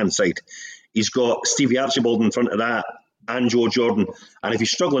 on the right-hand side. He's got Stevie Archibald in front of that, and Joe Jordan. And if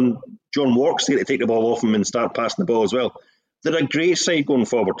he's struggling, John Wark's going to take the ball off him and start passing the ball as well. They're a great side going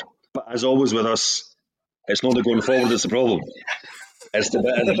forward. But as always with us, it's not the going forward that's the problem. It's the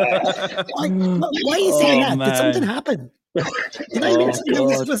bit at the back. Why are you saying that? Man. Did something happen? Did I miss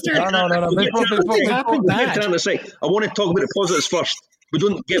No. Something happened bad. I want to talk about the positives first. We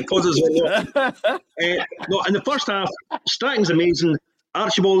don't get positives. No, in the first half, Strachan's amazing.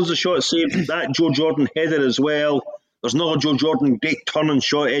 Archibald is a shot saved. That Joe Jordan header as well. There's another Joe Jordan great turn and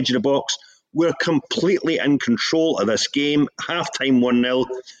shot edge of the box. We're completely in control of this game. Half-time 1-0.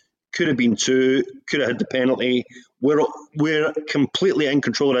 could have been 2, could have had the penalty. We're completely in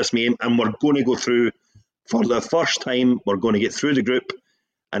control of this game, and we're going to go through for the first time. We're going to get through the group,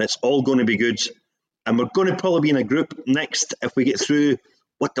 and it's all going to be good. And we're going to probably be in a group next if we get through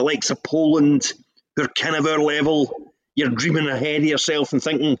with the likes of Poland, who are kind of our level. You're dreaming ahead of yourself and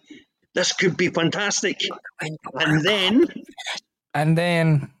thinking, this could be fantastic. And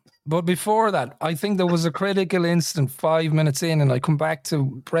then, but before that, I think there was a critical instant 5 minutes in, and I come back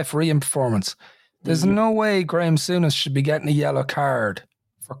to refereeing performance. There's no way Graham Souness should be getting a yellow card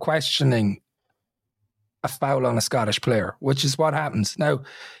for questioning a foul on a Scottish player, which is what happens. Now,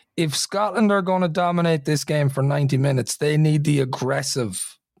 if Scotland are going to dominate this game for 90 minutes, they need the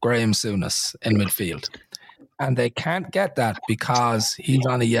aggressive Graham Souness in midfield. And they can't get that because he's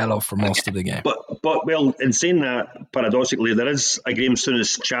on a yellow for most of the game. But well, in saying that, paradoxically, there is a Graham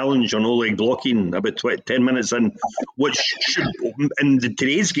Souness challenge on Oleg blocking about 10 minutes in, which should, in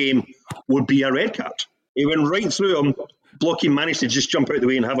today's game, would be a red card. He went right through him. Blocking managed to just jump out the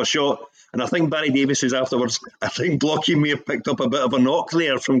way and have a shot. And I think Barry Davies says afterwards, I think Blocking may have picked up a bit of a knock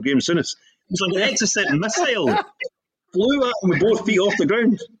there from Graham Souness. It was like an exit missile. Flew at him with both feet off the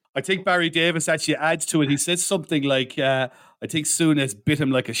ground. I think Barry Davies actually adds to it. He says something like, I think Souness bit him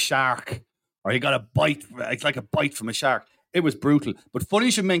like a shark, or he got a bite. It's like a bite from a shark. It was brutal. But funny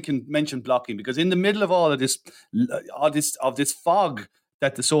you should mention Blocking, because in the middle of all of this fog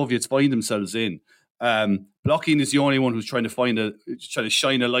that the Soviets find themselves in, Blocking is the only one who's trying to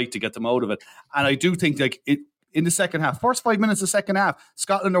shine a light to get them out of it. And I do think in the second half, first 5 minutes of the second half,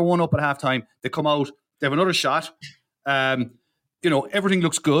 Scotland are 1-up at halftime. They come out, they have another shot. Everything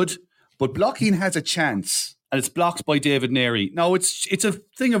looks good, but Blocking has a chance, and it's blocked by David Narey. Now, it's a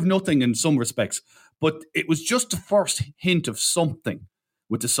thing of nothing in some respects, but it was just the first hint of something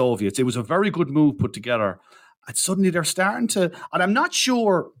with the Soviets. It was a very good move put together, and suddenly they're starting to, and I'm not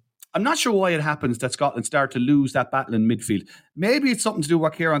sure why it happens that Scotland start to lose that battle in midfield. Maybe it's something to do with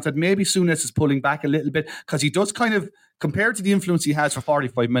what Kieran said. Maybe Souness is pulling back a little bit, because he does kind of, compared to the influence he has for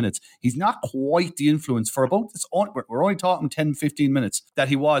 45 minutes, he's not quite the influence for about this. We're only talking 10, 15 minutes that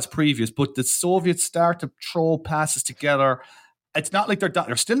he was previous, but the Soviets start to throw passes together. It's not like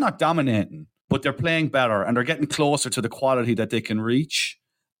they're still not dominating, but they're playing better and they're getting closer to the quality that they can reach.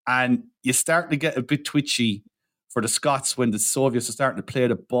 And you start to get a bit twitchy for the Scots when the Soviets are starting to play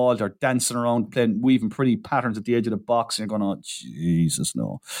the ball. They're dancing around, weaving pretty patterns at the edge of the box, and you're going, oh, Jesus,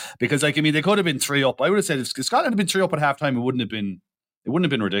 no. Because, they could have been 3-up. I would have said if Scotland had been 3-up at halftime, it wouldn't have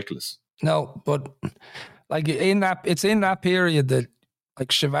been ridiculous. No, but it's in that period that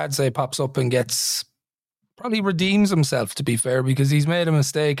Shevadze pops up and probably redeems himself, to be fair, because he's made a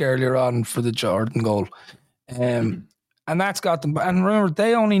mistake earlier on for the Jordan goal. And that's got them. And remember,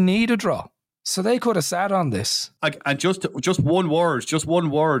 they only need a draw. So they could have sat on this. And just one word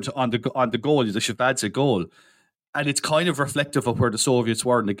on the goal, the Shevadze goal, and it's kind of reflective of where the Soviets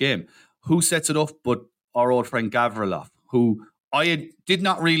were in the game. Who sets it up but our old friend Gavrilov, who I did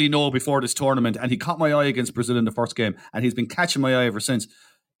not really know before this tournament, and he caught my eye against Brazil in the first game, and he's been catching my eye ever since.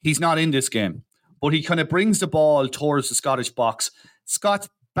 He's not in this game, but he kind of brings the ball towards the Scottish box. Scots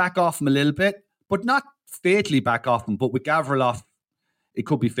back off him a little bit, but not fatally back off him, but with Gavrilov, it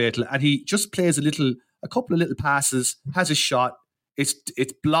could be fatal. And he just plays a couple of little passes, has a shot. It's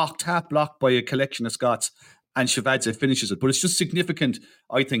half blocked by a collection of Scots, and Shevadze finishes it. But it's just significant,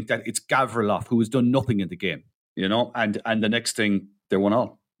 I think, that it's Gavrilov who has done nothing in the game, and the next thing, they're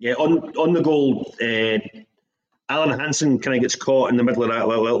 1-1. Yeah, on the goal, Alan Hansen kind of gets caught in the middle of that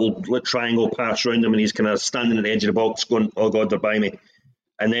little triangle pass around him, and he's kind of standing at the edge of the box going, oh God, they're by me.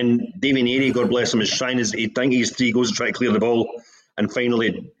 And then Davy Narey, God bless him, is trying he goes to try to clear the ball. And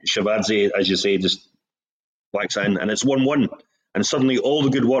finally, Shevadze, as you say, just whacks in, and it's 1-1. And suddenly all the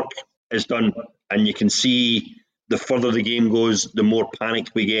good work is done, and you can see the further the game goes, the more panic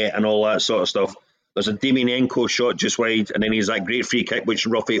we get and all that sort of stuff. There's a Damianenko shot just wide, and then he's that great free kick, which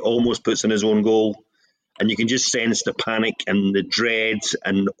Ruffy almost puts in his own goal. And you can just sense the panic and the dread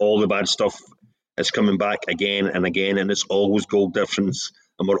and all the bad stuff is coming back again and again, and it's always goal difference,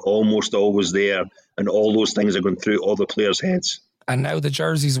 and we're almost always there, and all those things are going through all the players' heads. And now the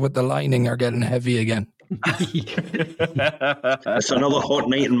jerseys with the lining are getting heavy again. It's another hot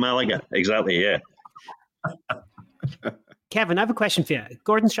night in Malaga. Exactly, yeah. Kevin, I have a question for you.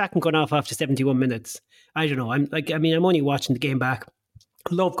 Gordon Strachan going off after 71 minutes. I don't know. I'm only watching the game back.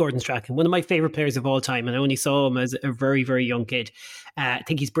 Love Gordon Strachan, one of my favourite players of all time, and I only saw him as a very, very young kid. I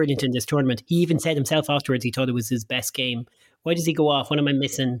think he's brilliant in this tournament. He even said himself afterwards he thought it was his best game. Why does he go off? What am I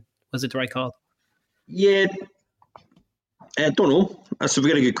missing? Was it the right call? Yeah, I don't know. That's a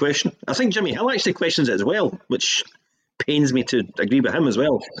very good question. I think Jimmy Hill actually questions it as well, which pains me to agree with him as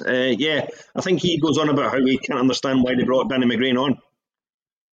well. I think he goes on about how he can't understand why they brought Danny McGrain on.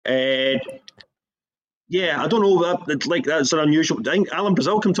 I don't know. That's an unusual. I think Alan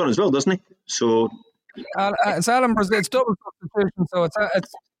Brazil comes on as well, doesn't he? So it's Alan Brazil. It's double substitution, so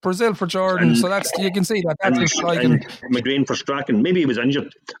it's Brazil for Jordan. So that's, you can see that's and McGrain for Strachan. Maybe he was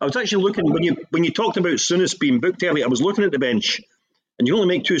injured. I was actually looking when you talked about Souness being booked early. I was looking at the bench, and you only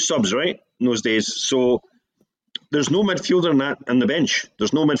make 2 subs, right, in those days. So there's no midfielder in the bench.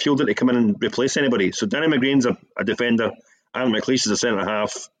 There's no midfielder to come in and replace anybody. So Danny McGrain's a defender. Alan McLeish is a centre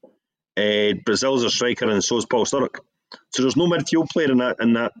half. Brazil's a striker, and so is Paul Sturrock. So there's no midfield player in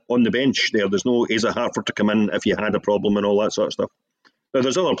that on the bench there. There's no Asa Hartford to come in if you had a problem and all that sort of stuff. Now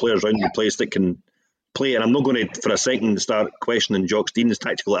there's other players around the place that can play, and I'm not going to for a second start questioning Jock Stein's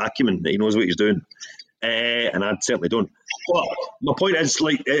tactical acumen. He knows what he's doing, and I certainly don't. But my point is,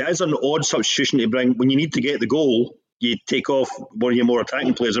 it is an odd substitution to bring when you need to get the goal. You take off one of your more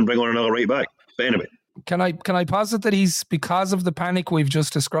attacking players and bring on another right back. But anyway. Can I posit that he's, because of the panic we've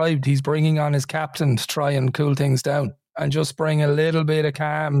just described, he's bringing on his captain to try and cool things down and just bring a little bit of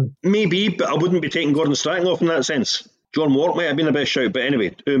calm? Maybe, but I wouldn't be taking Gordon Strachan off in that sense. John Wart might have been the best shout, but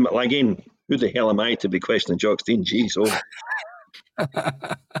anyway, again, who the hell am I to be questioning Jock Stein? Jeez,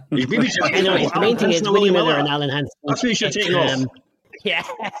 Anyway, the main thing is Willie Miller and Alan Hansen. That's what you should take off. Yeah.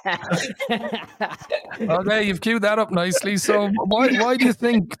 Okay, you've queued that up nicely. So why do you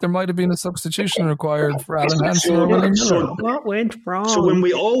think there might have been a substitution required for Alan Hansen or Willie Miller? What went wrong? So when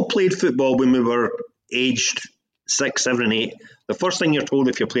we all played football when we were aged 6, 7 and 8, the first thing you're told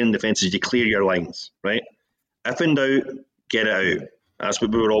if you're playing defence is you clear your lines, right? If in doubt, get it out. That's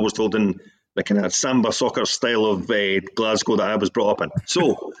what we were always told in the kind of samba soccer style of Glasgow that I was brought up in.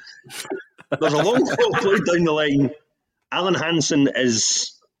 So there's a long ball played down the line. Alan Hansen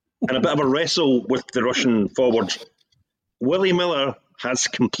is in a bit of a wrestle with the Russian forward. Willie Miller has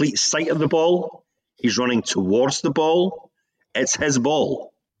complete sight of the ball. He's running towards the ball. It's his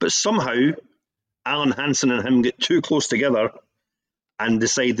ball. But somehow, Alan Hansen and him get too close together and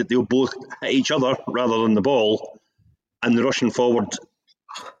decide that they'll both hit each other rather than the ball. And the Russian forward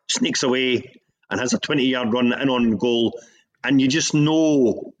sneaks away and has a 20-yard run in on goal. And you just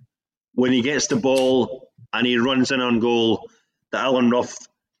know when he gets the ball and he runs in on goal that Alan Rough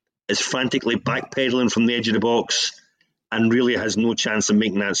is frantically backpedaling from the edge of the box and really has no chance of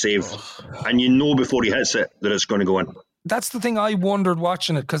making that save. And you know before he hits it that it's going to go in. That's the thing I wondered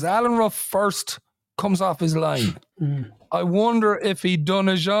watching it, because Alan Rough first comes off his line. I wonder if he'd done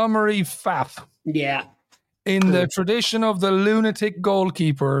a Jean-Marie Pfaff. Yeah. In the tradition of the lunatic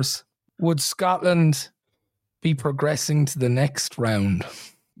goalkeepers, would Scotland be progressing to the next round?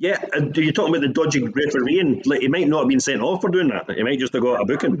 Yeah, do you talking about the dodgy refereeing? He might not have been sent off for doing that. He might just have got a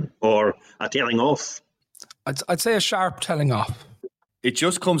booking or a telling off. I'd say a sharp telling off. It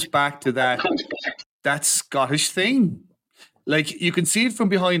just comes back to that Scottish thing. Like, you can see it from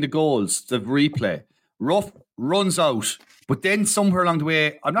behind the goals, the replay. Rough runs out, but then somewhere along the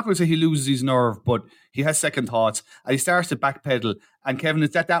way, I'm not going to say he loses his nerve, but he has second thoughts and he starts to backpedal. And Kevin,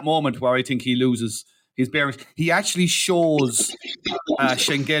 it's at that moment where I think he loses his bearings. He actually shows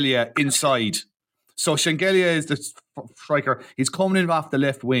Shengelia inside. So Shengelia is the striker. He's coming in off the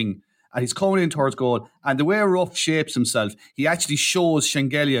left wing and he's coming in towards goal. And the way Rough shapes himself, he actually shows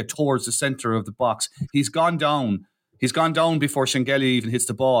Shengelia towards the centre of the box. He's gone down. He's gone down before Shengelia even hits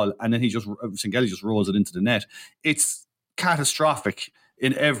the ball, and then Shengelia just rolls it into the net. It's catastrophic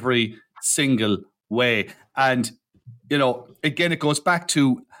in every single way. And, again, it goes back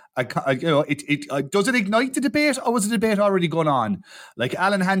to, does it ignite the debate, or was the debate already going on? Like,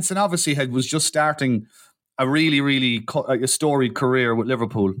 Alan Hansen obviously was just starting a really, really storied career with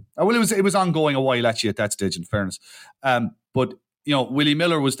Liverpool. Well, it was ongoing a while actually at that stage, in fairness. But Willie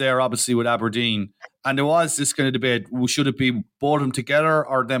Miller was there obviously with Aberdeen, and there was this kind of debate: should it be both of them together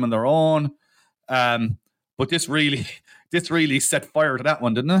or them on their own? But this really set fire to that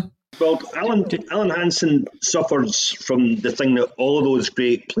one, didn't it? Well, Alan Hansen suffers from the thing that all of those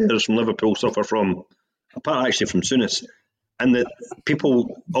great players from Liverpool suffer from, apart actually from Souness, and that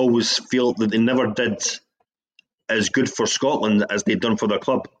people always feel that they never did as good for Scotland as they'd done for their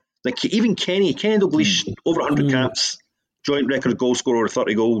club. Like even Kenny Dalglish, over 100 caps, joint record goal scorer with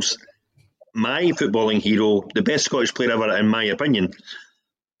 30 goals, my footballing hero, the best Scottish player ever in my opinion.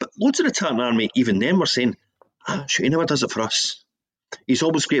 But loads of the Tartan Army, even them, were saying, he never does it for us. He's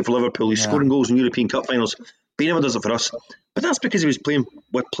always great for Liverpool. He's scoring goals in European Cup finals, but he never does it for us. But that's because he was playing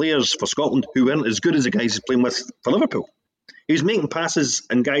with players for Scotland who weren't as good as the guys he's playing with for Liverpool. He was making passes,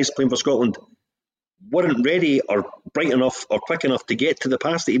 and guys playing for Scotland weren't ready or bright enough or quick enough to get to the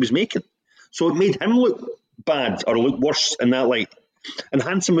pass that he was making. So it made him look bad or look worse in that light. And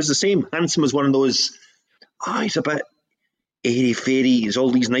Hansen was the same. Hansen was one of those, he's a bit airy-fairy, he's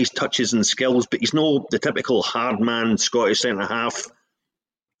all these nice touches and skills, but he's no the typical hard man Scottish centre-half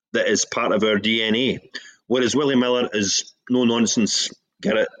that is part of our DNA. Whereas Willie Miller is no nonsense,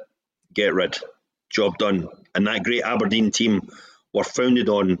 get it, get rid, job done. And that great Aberdeen team were founded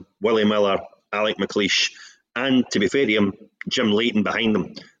on Willie Miller, Alec McLeish, and to be fair to him, Jim Leighton behind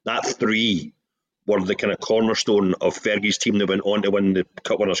them. That three were the kind of cornerstone of Fergie's team that went on to win the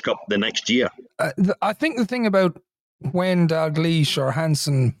Cup Winners' Cup the next year. I think the thing about when Dalglish or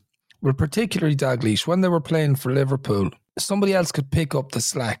Hansen, well, particularly Dalglish, when they were playing for Liverpool, somebody else could pick up the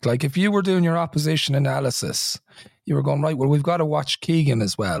slack. Like if you were doing your opposition analysis, you were going, right, well, we've got to watch Keegan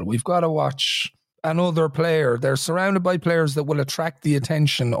as well. We've got to watch another player. They're surrounded by players that will attract the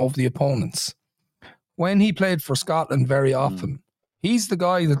attention of the opponents. When he played for Scotland very often, he's the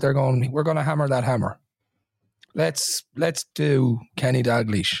guy that they're going, we're going to hammer that hammer. Let's do Kenny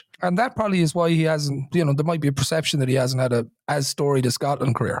Dalglish. And that probably is why he hasn't, there might be a perception that he hasn't had a as storied a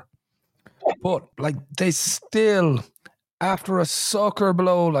Scotland career. But like they still, after a sucker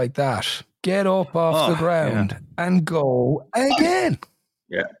blow like that, get up off the ground and go again.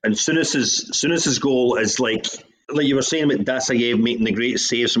 Yeah, and Souness's goal is like you were saying about Dasayev making the great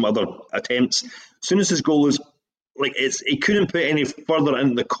saves from other attempts. Souness's goal is like he couldn't put any further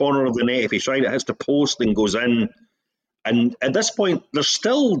into the corner of the net if he tried. It has to post and goes in. And at this point, there's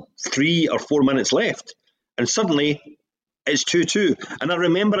still 3 or 4 minutes left, and suddenly it's 2-2. And I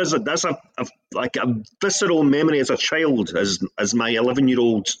remember that's a visceral memory as a child, as my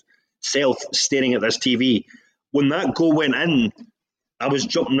 11-year-old self staring at this TV. When that goal went in, I was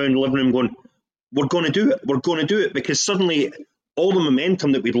jumping around the living room going, we're going to do it. We're going to do it. Because suddenly all the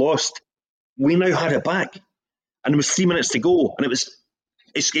momentum that we'd lost, we now had it back. And there was 3 minutes to go. And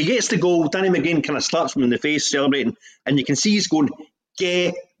he gets the goal. Danny McGinn kind of slaps him in the face celebrating. And you can see he's going,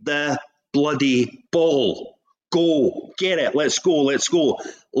 get the bloody ball. Go. Get it. Let's go. Let's go.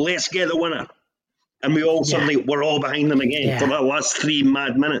 Let's get the winner. And we all suddenly, we're all behind them again for that last 3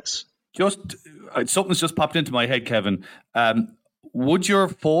 mad minutes. Something's just popped into my head, Kevin. Would your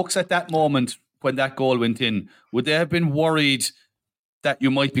folks at that moment, when that goal went in, would they have been worried that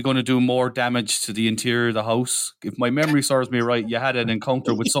you might be going to do more damage to the interior of the house? If my memory serves me right, you had an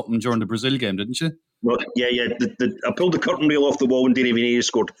encounter with something during the Brazil game, didn't you? Well, yeah. I pulled the curtain rail off the wall when Danny Vinay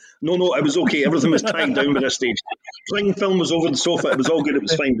scored. No, it was okay. Everything was tied down by this stage. Cling film was over the sofa. It was all good. It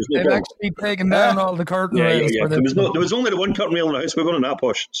was fine. They've actually taken down all the curtain rails. Yeah. There was only the one curtain rail in the house. We weren't that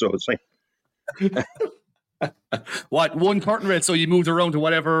posh, so it's fine. What, one curtain rail? So you moved around to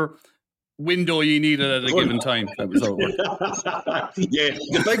whatever window you needed at a given time. That was how it worked. Yeah,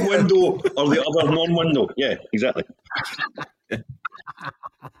 the big window or the other non-window. Yeah, exactly.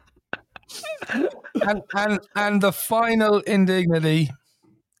 and the final indignity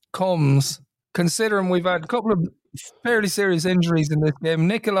comes, considering we've had a couple of fairly serious injuries in this game.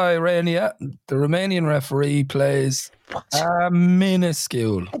 Nicolae Rania, the Romanian referee, plays a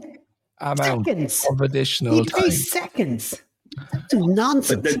minuscule amount of additional time. He plays seconds. That's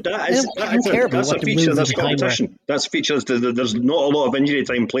nonsense. That's a feature of this competition. That's features. There's not a lot of injury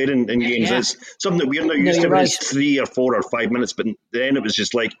time played in games. Yeah. It's something that we're now used to. Right. It's 3 or 4 or 5 minutes, but then it was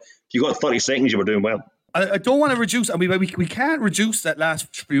just like, if you got 30 seconds, you were doing well. I don't want to reduce. I mean, we can't reduce that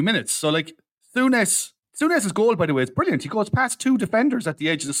last few minutes. So, like, Souness's goal, by the way, is brilliant. He goes past 2 defenders at the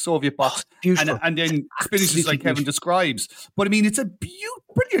edge of the Soviet box and then finishes like Kevin describes. But I mean, it's a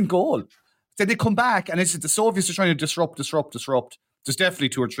brilliant goal. Then they come back, and it's the Soviets are trying to disrupt. There's definitely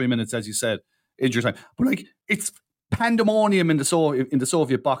 2 or 3 minutes, as you said, injury time. But like, it's pandemonium in the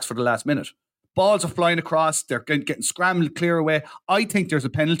Soviet box for the last minute. Balls are flying across. They're getting scrambled clear away. I think there's a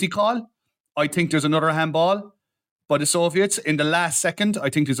penalty call. I think there's another handball by the Soviets in the last second. I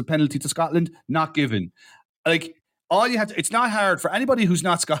think there's a penalty to Scotland, not given. Like, all you have to, it's not hard for anybody who's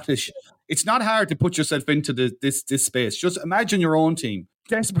not Scottish. It's not hard to put yourself into this space. Just imagine your own team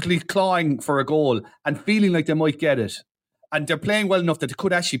desperately clawing for a goal and feeling like they might get it, and they're playing well enough that they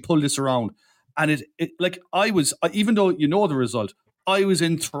could actually pull this around. And it like, I was, even though you know the result, I was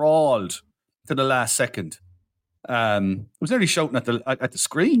enthralled to the last second. I was nearly shouting at the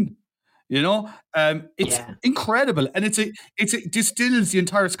screen. It's incredible, and it distills the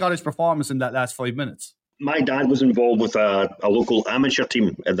entire Scottish performance in that last 5 minutes. My dad was involved with a local amateur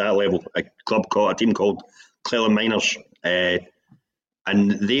team at that level, a team called Cleland Miners,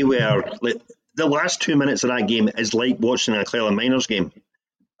 and they were like, the last 2 minutes of that game is like watching a Cleland Miners game,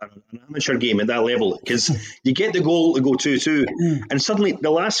 an amateur game at that level, because you get the goal to go 2-2, and suddenly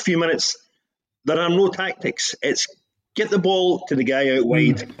the last few minutes there are no tactics. It's get the ball to the guy out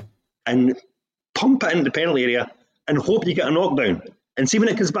wide and pump it into the penalty area and hope you get a knockdown. And see when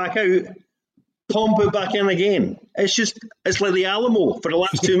it comes back out, pump it back in again. It's like the Alamo for the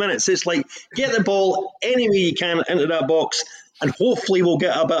last 2 minutes. It's like, get the ball any way you can into that box, and hopefully we'll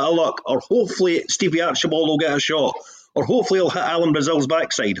get a bit of luck, or hopefully Stevie Archibald will get a shot, or hopefully it'll hit Alan Brazil's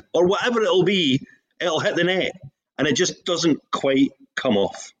backside, or whatever it'll be, it'll hit the net. And it just doesn't quite come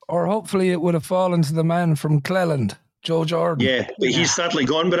off. Or hopefully it would have fallen to the man from Cleland, Joe Jordan. Yeah, but he's sadly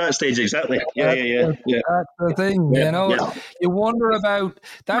gone by that stage, exactly. Yeah. That's the thing, you know. Yeah. You wonder about,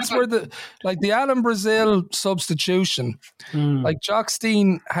 that's where the Alan Brazil substitution, like Jock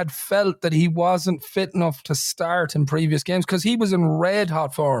Stein had felt that he wasn't fit enough to start in previous games because he was in red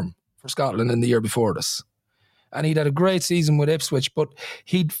hot form for Scotland in the year before this. And he'd had a great season with Ipswich, but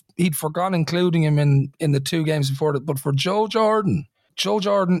he'd forgotten including him in the 2 games before that. But for Joe Jordan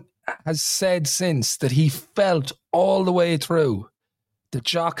has said since that he felt all the way through that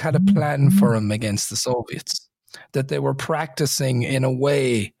Jock had a plan for him against the Soviets, that they were practicing in a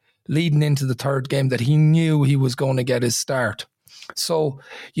way leading into the 3rd game that he knew he was going to get his start. So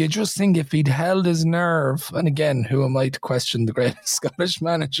you just think if he'd held his nerve, and again, who am I to question the greatest Scottish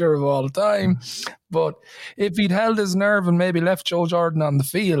manager of all time, but if he'd held his nerve and maybe left Joe Jordan on the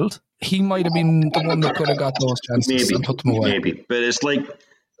field, he might have been the one that could have got those chances and put them away. Maybe, but it's like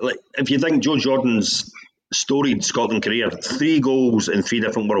if you think Joe Jordan's storied Scotland career, 3 goals in 3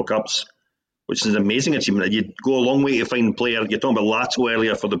 different World Cups, which is an amazing achievement. You go a long way to find a player. You're talking about Lato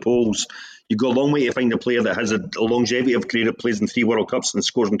earlier for the Poles. You go a long way to find a player that has a longevity of career that plays in 3 World Cups and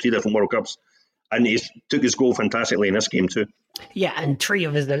scores in 3 different World Cups. And he took his goal fantastically in this game too. Yeah, and 3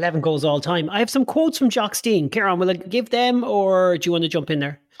 of his 11 goals all time. I have some quotes from Jock Stein. Kieran, will I give them, or do you want to jump in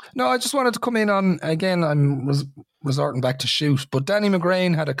there? No, I just wanted to come in on, again, I'm resorting back to shoot, but Danny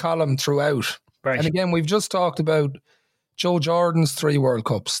McGrain had a column throughout. Right. And again, we've just talked about Joe Jordan's 3 World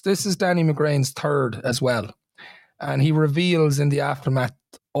Cups. This is Danny McGrain's 3rd as well. And he reveals in the aftermath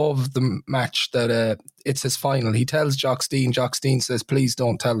of the match that it's his final. He tells Jock Stein says, please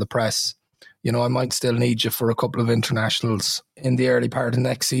don't tell the press. You know, I might still need you for a couple of internationals in the early part of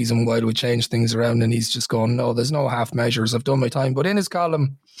next season while we change things around. And he's just going, no, there's no half measures. I've done my time. But in his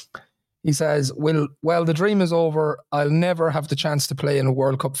column, he says, well, the dream is over. I'll never have the chance to play in a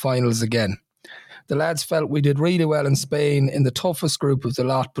World Cup finals again. The lads felt we did really well in Spain in the toughest group of the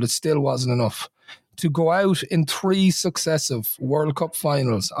lot, but it still wasn't enough. To go out in 3 successive World Cup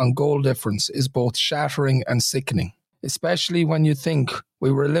finals on goal difference is both shattering and sickening, especially when you think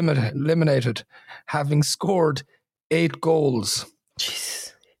we were eliminated having scored 8 goals,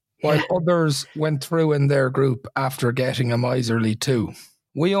 while others went through in their group after getting a miserly 2.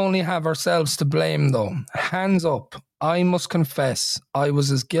 We only have ourselves to blame though. Hands up. I must confess I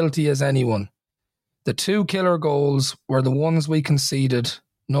was as guilty as anyone. The 2 killer goals were the ones we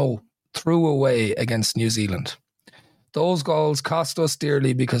threw away against New Zealand. Those goals cost us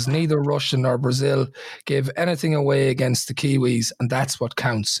dearly because neither Russia nor Brazil gave anything away against the Kiwis, and that's what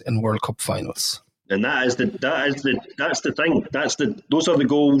counts in World Cup finals. And that's the thing. Those are the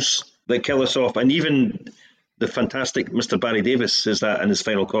goals that kill us off. And even the fantastic Mr. Barry Davis says that in his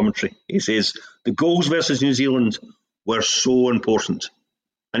final commentary. He says the goals versus New Zealand were so important,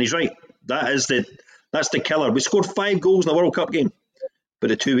 and he's right. That's the killer. We scored 5 goals in the World Cup game, but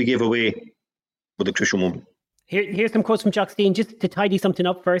the 2 we gave away were the crucial moment. Here's some quotes from Jock Stein, just to tidy something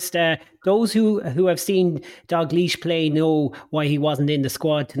up first. Those who have seen Dalglish play know why he wasn't in the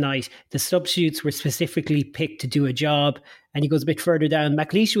squad tonight. The substitutes were specifically picked to do a job. And he goes a bit further down.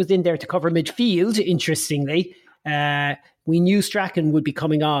 McLeish was in there to cover midfield, interestingly. We knew Strachan would be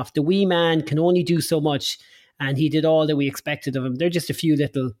coming off. The wee man can only do so much, and he did all that we expected of him. They're just a few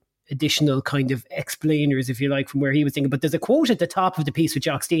little additional kind of explainers, if you like, from where he was thinking. But there's a quote at the top of the piece with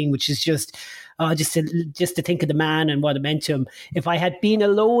Jock Stein, which is just to think of the man and what it meant to him. If I had been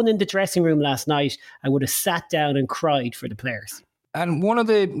alone in the dressing room last night, I would have sat down and cried for the players. And one of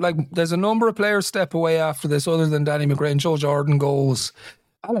there's a number of players step away after this, other than Danny McGrain. Joe Jordan goes.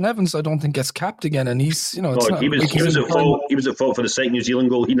 Alan Evans, I don't think, gets capped again, and he's, you know, he was at fault. He was at fault for the second New Zealand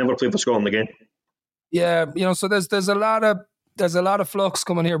goal. He never played for Scotland again. Yeah, you know, so there's a lot of flux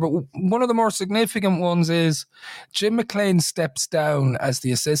coming here, but one of the more significant ones is Jim McLean steps down as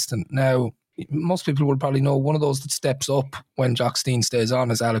the assistant. Now, most people will probably know one of those that steps up when Jock Stein stays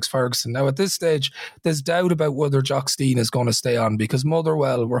on is Alex Ferguson. Now, at this stage, there's doubt about whether Jock Stein is going to stay on because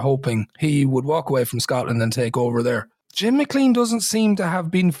Motherwell were hoping he would walk away from Scotland and take over there. Jim McLean doesn't seem to have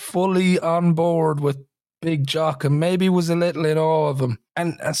been fully on board with Big Jock and maybe was a little in awe of him.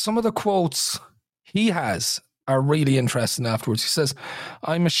 And some of the quotes he has are really interesting afterwards. He says,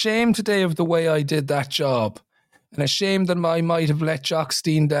 "I'm ashamed today of the way I did that job. and ashamed that I might have let Jock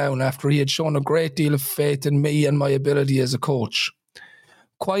Stein down after he had shown a great deal of faith in me and my ability as a coach.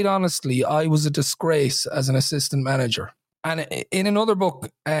 Quite honestly, I was a disgrace as an assistant manager. And in another book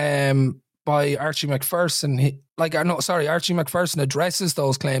by Archie Macpherson, Archie Macpherson addresses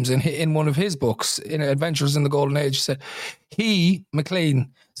those claims in one of his books, in Adventures in the Golden Age. Said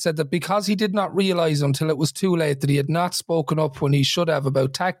McLean said that because he did not realise until it was too late that he had not spoken up when he should have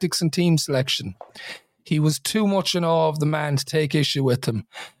about tactics and team selection, he was too much in awe of the man to take issue with him,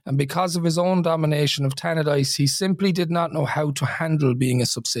 and because of his own domination of Tannadice, he simply did not know how to handle being a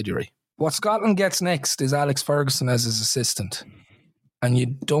subsidiary. What Scotland gets next is Alex Ferguson as his assistant, and you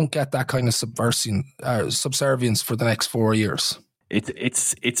don't get that kind of subservience for the next 4 years.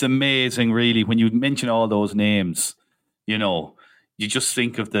 It's amazing, really, when you mention all those names. You know, you just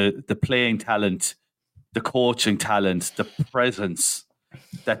think of the playing talent, the coaching talent, the presence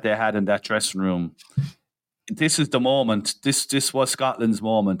that they had in that dressing room. This is the moment. This was Scotland's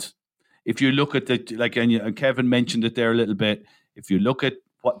moment. If you look at and Kevin mentioned it there a little bit, if you look at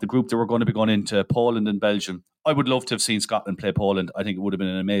what the group that were going to be going into, Poland and Belgium, I would love to have seen Scotland play Poland. I think it would have been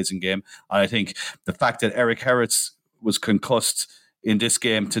an amazing game. And I think the fact that Eric Herritz was concussed in this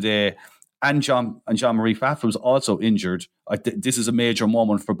game today, and Jean-Marie Pfaff was also injured, this is a major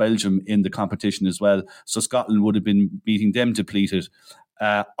moment for Belgium in the competition as well. So Scotland would have been beating them depleted.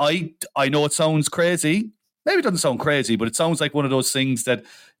 I know it sounds crazy. Maybe it doesn't sound crazy, but it sounds like one of those things that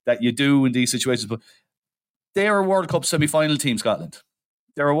you do in these situations. But they're a World Cup semi-final team, Scotland.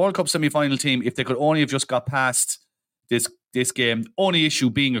 They're a World Cup semi-final team. If they could only have just got past this game, only issue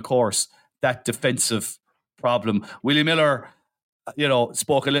being, of course, that defensive problem. Willie Miller,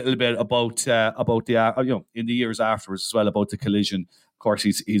 spoke a little bit about the in the years afterwards as well, about the collision. Of course,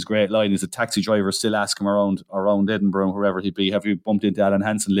 he's great line. He's a taxi driver. Still ask him around Edinburgh, wherever he'd be. Have you bumped into Alan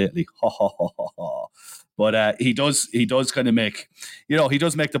Hansen lately? Ha ha ha ha ha. But he does kind of make, he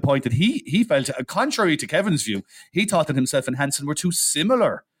does make the point that he felt, contrary to Kevin's view, he thought that himself and Hansen were too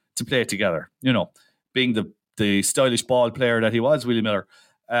similar to play together. Being the stylish ball player that he was, Willie Miller,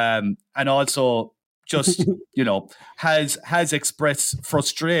 and also just has expressed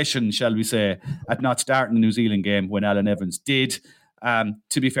frustration, shall we say, at not starting the New Zealand game when Alan Evans did.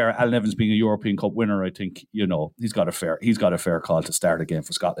 To be fair, Alan Evans being a European Cup winner, I think he's got a fair call to start a game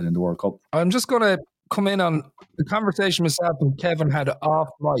for Scotland in the World Cup. I'm just going to come in on the conversation myself and Kevin had off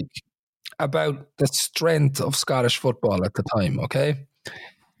mic about the strength of Scottish football at the time. Okay,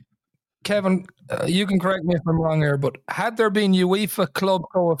 Kevin, you can correct me if I'm wrong here, but had there been UEFA club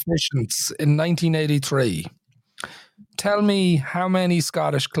coefficients in 1983, tell me how many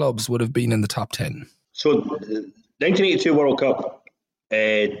Scottish clubs would have been in the top 10? So, 1982 World Cup,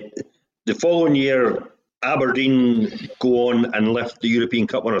 the following year, Aberdeen go on and lift the European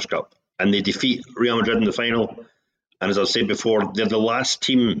Cup Winners' Cup, and they defeat Real Madrid in the final. And as I said before, they're the last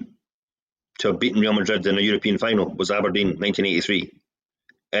team to have beaten Real Madrid in a European final, was Aberdeen, 1983.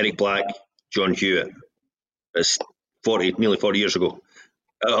 Eric Black, John Hewitt. It's nearly 40 years ago,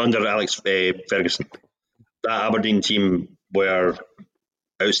 under Alex Ferguson. That Aberdeen team were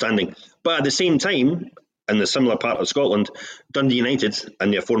outstanding. But at the same time, in the similar part of Scotland, Dundee United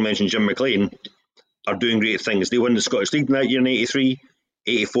and the aforementioned Jim McLean are doing great things. They win the Scottish League that year in 83.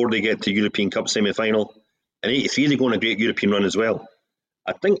 84, they get to European Cup semi-final. In 83, they go on a great European run as well.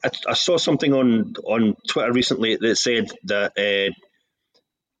 I think I saw something on Twitter recently that said that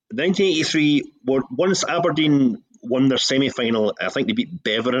 1983, once Aberdeen won their semi-final, I think they beat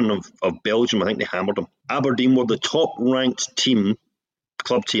Beveren of Belgium. I think they hammered them. Aberdeen were the top-ranked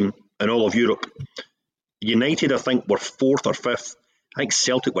club team in all of Europe. United, I think, were 4th or 5th. I think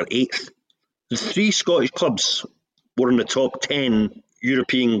Celtic were 8th. The 3 Scottish clubs were in the top 10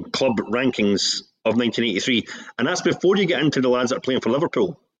 European club rankings of 1983. And that's before you get into the lads that are playing for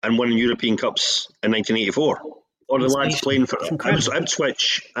Liverpool and winning European Cups in 1984. Or the lads playing for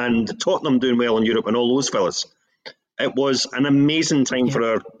Ipswich and Tottenham doing well in Europe and all those fellas. It was an amazing time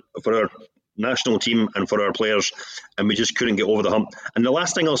for our national team and for our players, and we just couldn't get over the hump. And the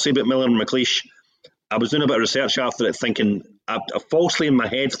last thing I'll say about Miller and McLeish, I was doing a bit of research after it, thinking, I falsely in my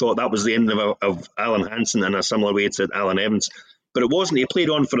head thought that was the end of Alan Hansen in a similar way to Alan Evans. But it wasn't. He played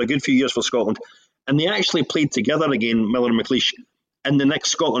on for a good few years for Scotland. And they actually played together again, Miller and McLeish, in the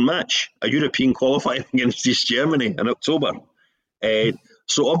next Scotland match, a European qualifying against East Germany in October.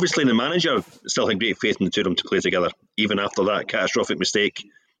 So obviously the manager still had great faith in the two of them to play together, even after that catastrophic mistake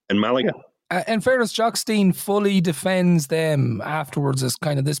in Malaga. In fairness, Jock Stein fully defends them afterwards as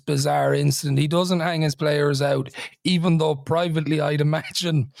kind of this bizarre incident. He doesn't hang his players out, even though privately I'd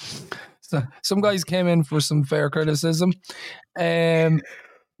imagine some guys came in for some fair criticism. The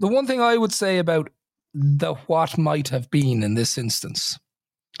one thing I would say about the what might have been in this instance.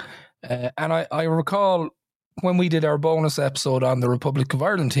 And I recall when we did our bonus episode on the Republic of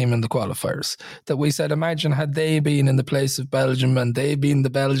Ireland team in the qualifiers, that we said, imagine had they been in the place of Belgium and they been the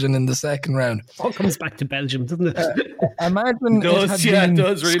Belgian in the second round. All comes back to Belgium, doesn't it? Imagine it had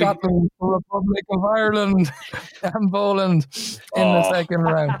been Scotland, the Republic of Ireland and Poland in the second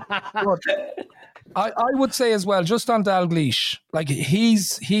round. But I would say as well, just on Dalglish, like he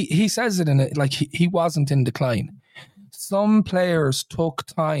says it in it, like he wasn't in decline. Some players took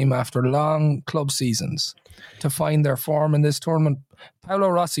time after long club seasons to find their form in this tournament. Paolo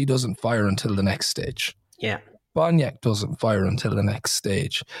Rossi doesn't fire until the next stage. Yeah. Boniek doesn't fire until the next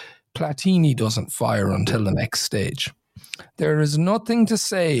stage. Platini doesn't fire until the next stage. There is nothing to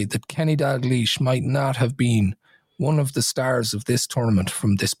say that Kenny Dalglish might not have been one of the stars of this tournament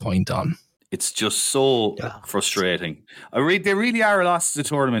from this point on. It's just so frustrating. They really are a loss to the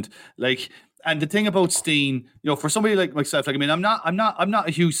tournament. Like, and the thing about Steen, for somebody like myself, like, I mean, I'm not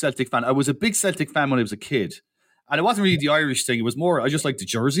a huge Celtic fan. I was a big Celtic fan when I was a kid, and it wasn't really the Irish thing. It was more, I just liked the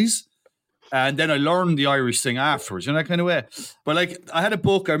jerseys, and then I learned the Irish thing afterwards, that kind of way. But like, I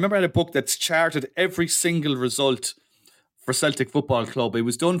remember I had a book that's charted every single result for Celtic Football Club. It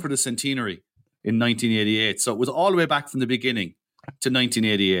was done for the centenary in 1988, so it was all the way back from the beginning to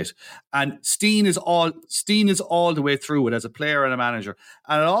 1988, and Steen is all the way through it as a player and a manager.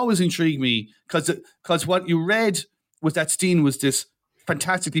 And it always intrigued me because what you read was that Steen was this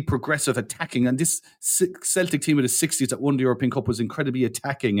fantastically progressive attacking, and this Celtic team of the 60s that won the European Cup was incredibly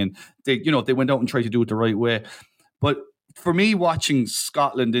attacking, and they went out and tried to do it the right way. But for me, watching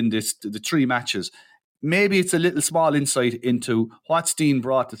Scotland in the three matches, maybe it's a little small insight into what Steen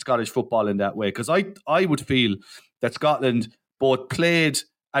brought to Scottish football in that way, because I would feel that Scotland both played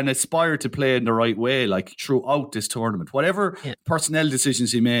and aspired to play in the right way, like throughout this tournament. Whatever personnel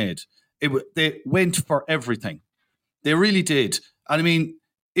decisions he made, they went for everything. They really did. And I mean,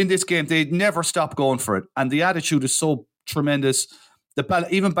 in this game, they never stopped going for it. And the attitude is so tremendous.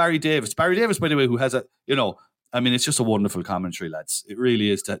 Even Barry Davis, by the way, who has it's just a wonderful commentary, lads. It really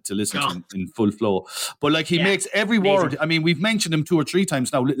is to listen to in full flow. But like, he makes every word. I mean, we've mentioned him 2 or 3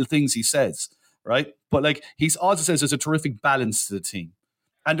 times now, little things he says. Right? But like, he also says there's a terrific balance to the team.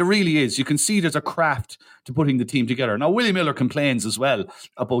 And there really is. You can see there's a craft to putting the team together. Now, Willie Miller complains as well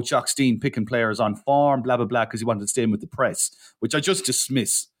about Jock Steen picking players on form, blah, blah, blah, because he wanted to stay in with the press, which I just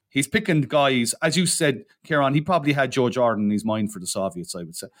dismiss. He's picking guys, as you said, Kieran, he probably had Joe Jordan in his mind for the Soviets, I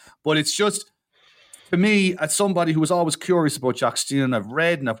would say. But it's just, for me, as somebody who was always curious about Jock Steen, and I've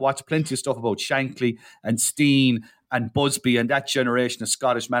read and I've watched plenty of stuff about Shankly and Steen and Busby and that generation of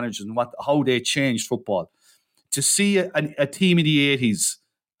Scottish managers and how they changed football. To see a team in the 80s,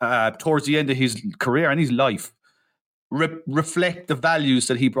 towards the end of his career and his life, reflect the values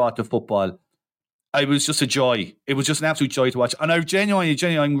that he brought to football, it was just a joy. It was just an absolute joy to watch. And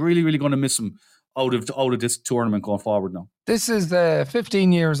I'm really, really going to miss him out of this tournament going forward now. This is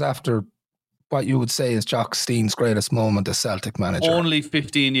 15 years after what you would say is Jock Steen's greatest moment as Celtic manager. Only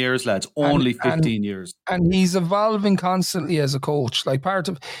 15 years, lads. Only 15 years. And he's evolving constantly as a coach. Like, part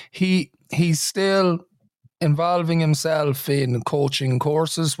of he's still involving himself in coaching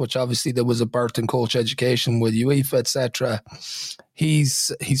courses, which obviously there was a birth in coach education with UEFA, etc.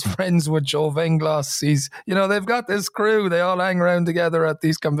 He's friends with Joe Venglos. They've got this crew. They all hang around together at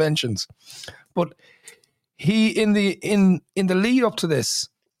these conventions. But he, in the lead up to this,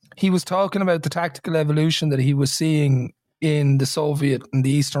 he was talking about the tactical evolution that he was seeing in the Soviet and the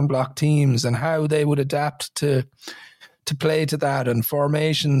Eastern Bloc teams and how they would adapt to play to that and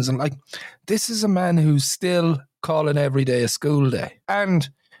formations. And like, this is a man who's still calling every day a school day. And,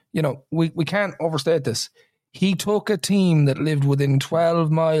 we can't overstate this. He took a team that lived within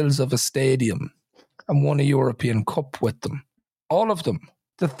 12 miles of a stadium and won a European Cup with them. All of them.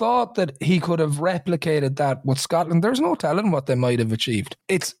 The thought that he could have replicated that with Scotland, there's no telling what they might have achieved.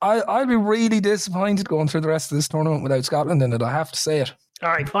 I'll be really disappointed going through the rest of this tournament without Scotland in it. I have to say it. All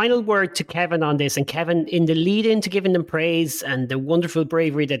right, final word to Kevin on this. And Kevin, in the lead into giving them praise and the wonderful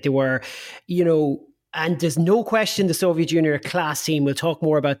bravery that they were, and there's no question the Soviet Union are a class team. We'll talk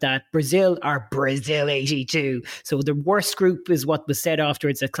more about that. Brazil are Brazil 82. So the worst group is what was said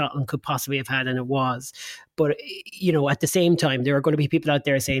afterwards that Scotland could possibly have had, and it was. But, at the same time, there are going to be people out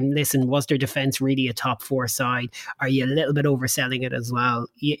there saying, listen, was their defence really a top 4 side? Are you a little bit overselling it as well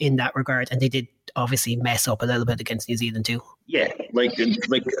in that regard? And they did obviously mess up a little bit against New Zealand too. Yeah, like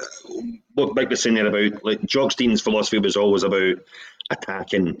what Mike was saying there about, like, Jock Steen's philosophy was always about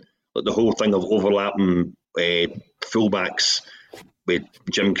attacking. Like, the whole thing of overlapping fullbacks with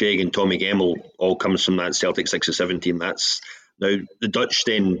Jim Craig and Tommy Gemmell all comes from that Celtic 6 or 17. That's now the Dutch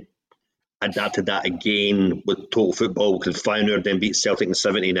then adapted that again with total football, because Feyenoord then beat Celtic in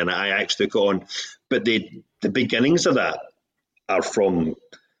 17 and Ajax took it on. But the beginnings of that are from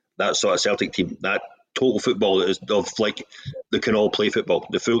that sort of Celtic team. That total football is of like they can all play football.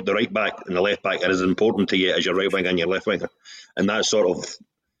 The right back and the left back are as important to you as your right winger and your left winger. And that sort of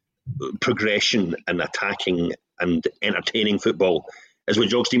progression and attacking and entertaining football is what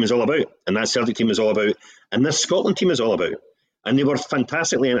Jock's team is all about. And that Celtic team is all about. And this Scotland team is all about. And they were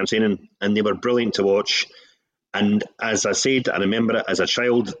fantastically entertaining and they were brilliant to watch. And as I said, I remember it as a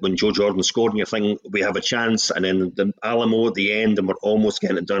child when Joe Jordan scored and you think we have a chance, and then the Alamo at the end and we're almost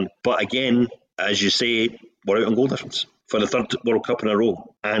getting it done. But again, as you say, we're out on goal difference for the third World Cup in a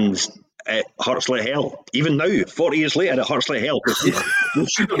row. And it hurts like hell. Even now, 40 years later, it hurts like hell.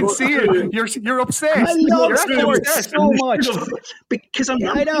 You can see it. You're upset. I love sports so much. Because I'm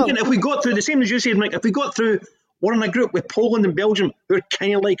thinking if we got through, the same as you said, Mike, if we got through, we're in a group with Poland and Belgium who are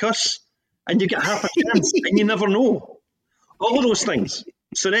kind of like us, and you get half a chance, and you never know. All of those things.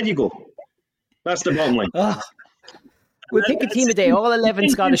 So there you go. That's the bottom line. We'll pick a team today, all 11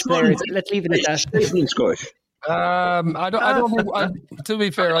 Scottish players. Let's leave it at that. Scottish. I don't think, to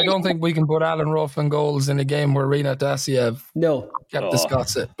be fair, I don't think we can put Alan Ruff in goals in a game where Rina Dasiev kept the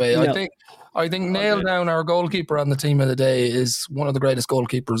Scots at bay. No. I think nail down our goalkeeper on the team of the day is one of the greatest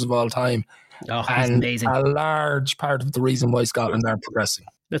goalkeepers of all time. Oh, and amazing. A large part of the reason why Scotland aren't progressing.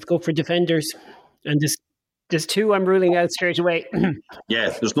 Let's go for defenders. And there's two I'm ruling out straight away. Yeah,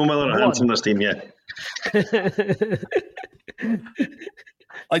 there's no Miller Hansen in this team yet.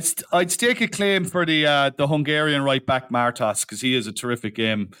 I'd stake a claim for the Hungarian right back Martos, because he is a terrific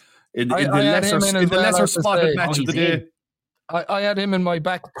game in the lesser spotted match of the day. I had him in my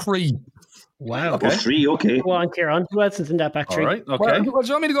back three. Wow. Okay. Three, okay. Go on, Kieran. Who else is in that back three? All right, okay. Well, do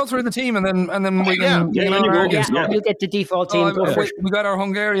you want me to go through the team and then we can... You'll get the default team. We got our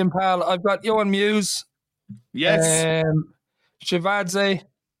Hungarian pal. I've got Johan Muse. Yes. Shivadze.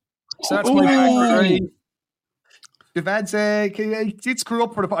 So that's my back three. Shivadze, he did screw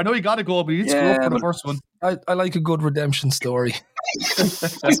up for the... I know he got a goal, but he did screw up for the first one. I like a good redemption story. That's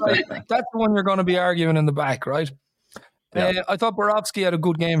the one you're going to be arguing in the back, right? Yeah. I thought Borowski had a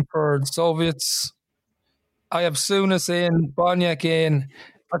good game for the Soviets. I have Sunas in, Boniek in.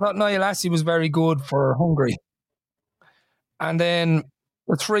 I thought Niall Lassie was very good for Hungary. And then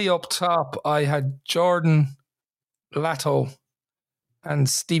the three up top, I had Jordan, Lato, and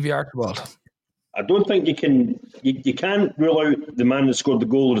Stevie Archibald. I don't think you can't rule out the man that scored the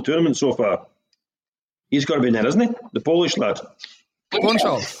goal of the tournament so far. He's got to be in there, isn't he? The Polish lad.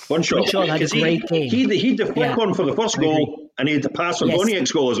 Bunchal had a great game. He had the flick on for the first goal, and he had the pass for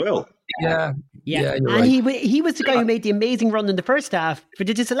Boniek's goal as well. Yeah. And right. he was the guy who made the amazing run in the first half for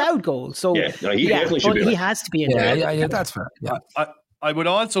the disallowed goal. So definitely should be. He has to be in there. Yeah, that's fair. Yeah. I would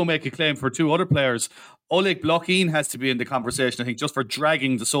also make a claim for two other players. Oleg Blokhin has to be in the conversation, I think, just for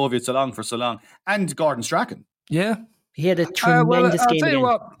dragging the Soviets along for so long, and Gordon Strachan. Yeah. He had a tremendous game. I'll tell you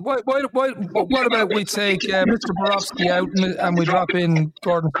what about we take Mr. Borowski out and we drop in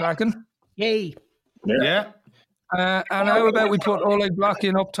Gordon Strachan? Yay. Yeah. And how about we put Oleg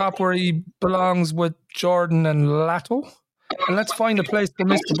Blokhin up top where he belongs with Jordan and Lato? And let's find a place for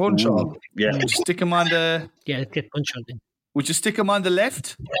Mr. Bunchal. Yeah. Would you stick him on the... Yeah, get Bunchal in. Would you stick him on the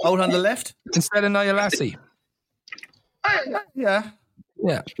left? Out on the left? Instead of Niall Lassie? Yeah.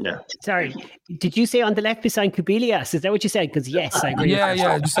 Sorry, did you say on the left beside Kubilias? Is that what you said? Because yes, I agree.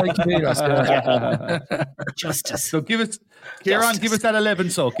 Yeah, just like Kubilias. Justice. So give us that 11.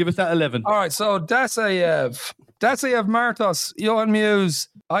 So give us that 11. All right. So Dasiev, Martos, Johan Muse,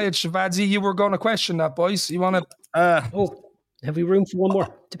 Ayat Shivadze. You were going to question that, boys. You want to? Have we room for one more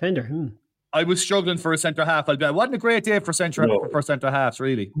defender? I was struggling for a centre half. It wasn't a great day for centre halves,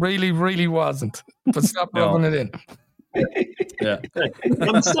 really. Really wasn't. But stop rubbing it in. Yeah.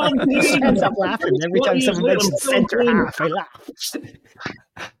 I'm so ends up laughing every time someone mentions centre half. I laugh.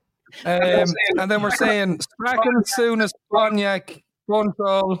 And then we're saying Strachan, Sunas, Boniek,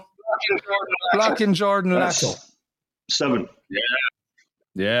 Bunchal, Blokhin, Jordan, Lato. 7.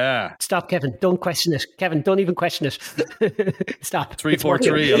 Yeah. Stop, Kevin. Don't question it. Kevin, don't even question it. Stop.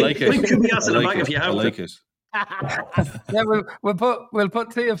 3-4-3. I like it. Put Kubias in the back if you have I like it. Yeah, we'll put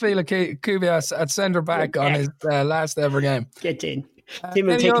Teofilo Kubias at centre back on his last ever game. Get in. Tim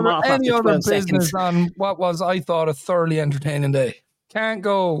will take him off any after 12 other business seconds. on what was, I thought, a thoroughly entertaining day. Can't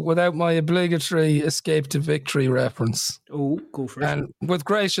go without my obligatory Escape to Victory reference. Oh, go for it. And with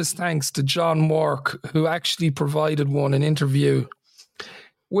gracious thanks to John Wark, who actually provided an interview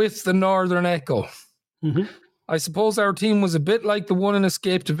with the Northern Echo. Mm-hmm. I suppose our team was a bit like the one in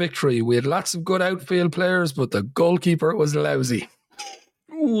Escape to Victory. We had lots of good outfield players, but the goalkeeper was lousy.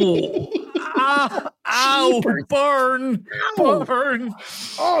 Ow! Burn!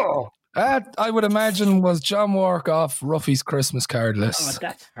 Oh, That, I would imagine, was John Wark off Ruffy's Christmas card list.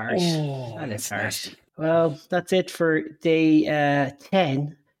 that's harsh. That is harsh. Well, that's it for day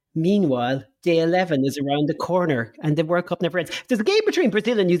 10. Meanwhile, day 11 is around the corner and the World Cup never ends. There's a game between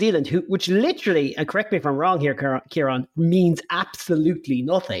Brazil and New Zealand, which literally, and correct me if I'm wrong here, Kieran, means absolutely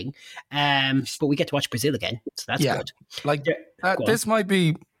nothing. But we get to watch Brazil again, so that's good. Like, this might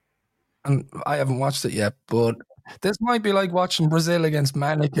be, and I haven't watched it yet, but this might be like watching Brazil against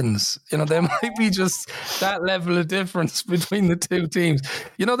mannequins. You know, there might be just that level of difference between the two teams.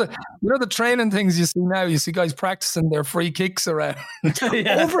 You know the training things you see now. You see guys practicing their free kicks around.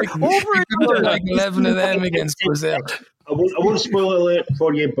 Over like 11 of them against Brazil. I won't spoil it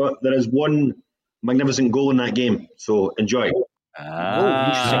for you, but there is one magnificent goal in that game. So enjoy.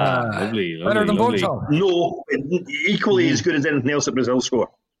 Lovely. Better than both. No, equally as good as anything else that Brazil score.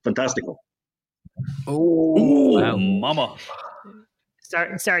 Fantastical. Oh, mama.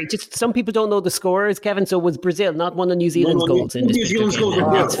 Sorry, just some people don't know the scores, Kevin. So was Brazil not one of New Zealand's goals in this? New Zealand's goals.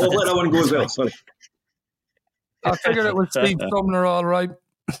 I'll let that one go as well. Sorry. I figured it was Steve Sumner, all right.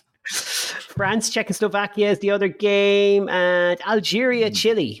 France, Czechoslovakia is the other game, and Algeria,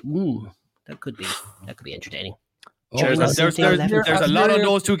 Chile. That could be entertaining. There's a lot on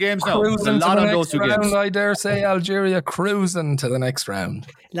those two games now. There's a lot on those two games. I dare say Algeria cruising to the next round.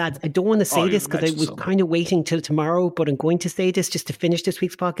 Lads, I don't want to say this because I was kind of waiting till tomorrow, but I'm going to say this just to finish this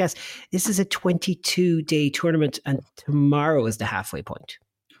week's podcast. This is a 22-day tournament, and tomorrow is the halfway point.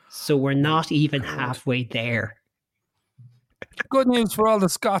 So we're not even halfway there. Good news for all the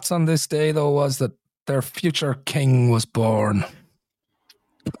Scots on this day, though, was that their future king was born.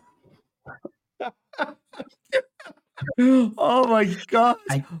 Oh my God!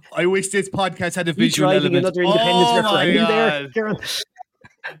 I wish this podcast had a visual element. Another independence referendum there, Kieran.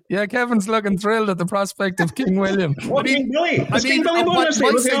 Yeah, Kevin's looking thrilled at the prospect of King William. What King Billy? My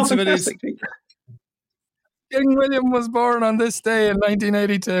sense of it is, King William was born on this day in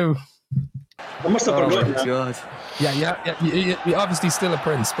 1982. I must have forgotten that. God. Yeah. You're obviously still a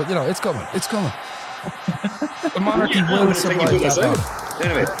prince, but you know it's coming. It's coming. The monarchy will survive that.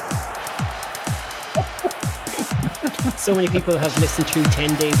 Anyway. So many people have listened through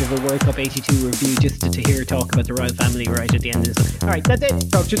 10 days of a World Cup 82 review just to hear talk about the royal family right at the end of this. All right, that's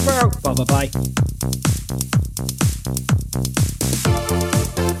it. Talk to you tomorrow. Bye.